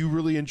you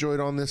really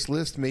enjoyed on this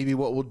list. Maybe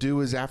what we'll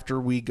do is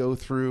after we go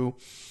through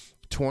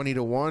 20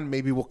 to 1,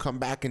 maybe we'll come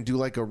back and do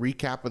like a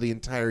recap of the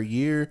entire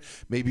year.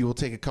 Maybe we'll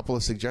take a couple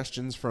of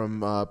suggestions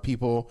from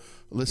people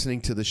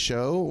listening to the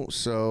show.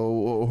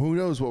 So who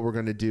knows what we're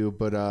going to do,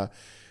 but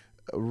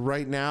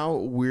right now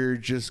we're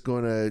just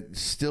going to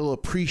still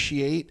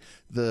appreciate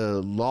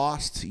the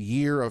lost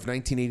year of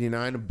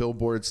 1989 of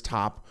Billboard's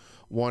top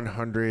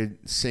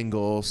 100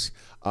 singles.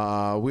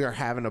 We are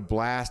having a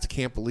blast.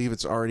 Can't believe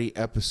it's already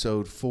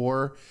episode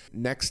 4.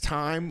 Next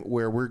time,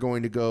 where we're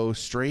going to go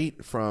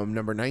straight from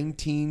number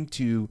 19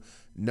 to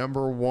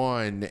number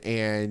 1,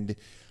 and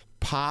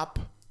pop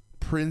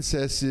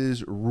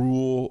princesses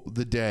rule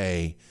the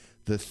day.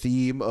 The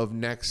theme of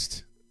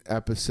next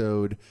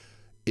episode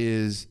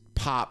is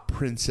pop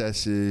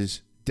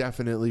princesses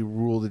definitely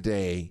rule the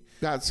day.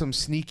 Got some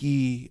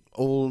sneaky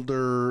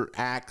older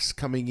acts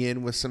coming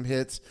in with some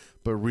hits,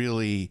 but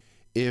really,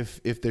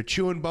 if they're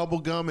chewing bubble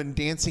gum and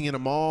dancing in a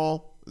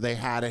mall, they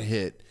had a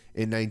hit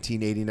in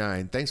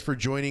 1989. Thanks for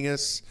joining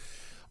us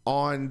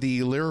on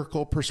the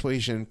Lyrical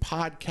Persuasion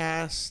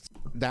Podcast.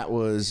 That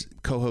was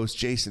co-host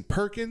Jason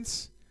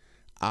Perkins.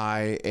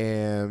 I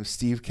am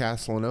Steve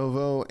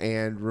Casalinuovo,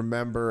 and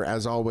remember,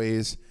 as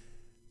always,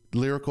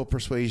 Lyrical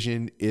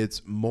Persuasion,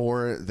 it's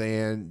more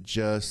than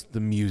just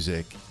the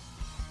music.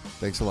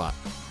 Thanks a lot.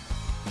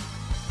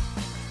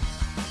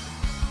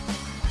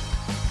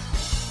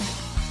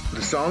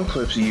 The song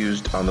clips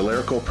used on the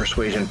Lyrical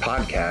Persuasion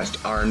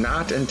Podcast are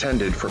not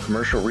intended for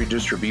commercial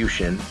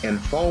redistribution and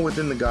fall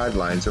within the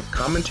guidelines of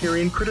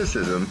commentary and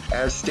criticism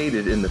as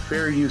stated in the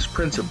fair use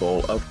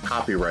principle of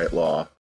copyright law.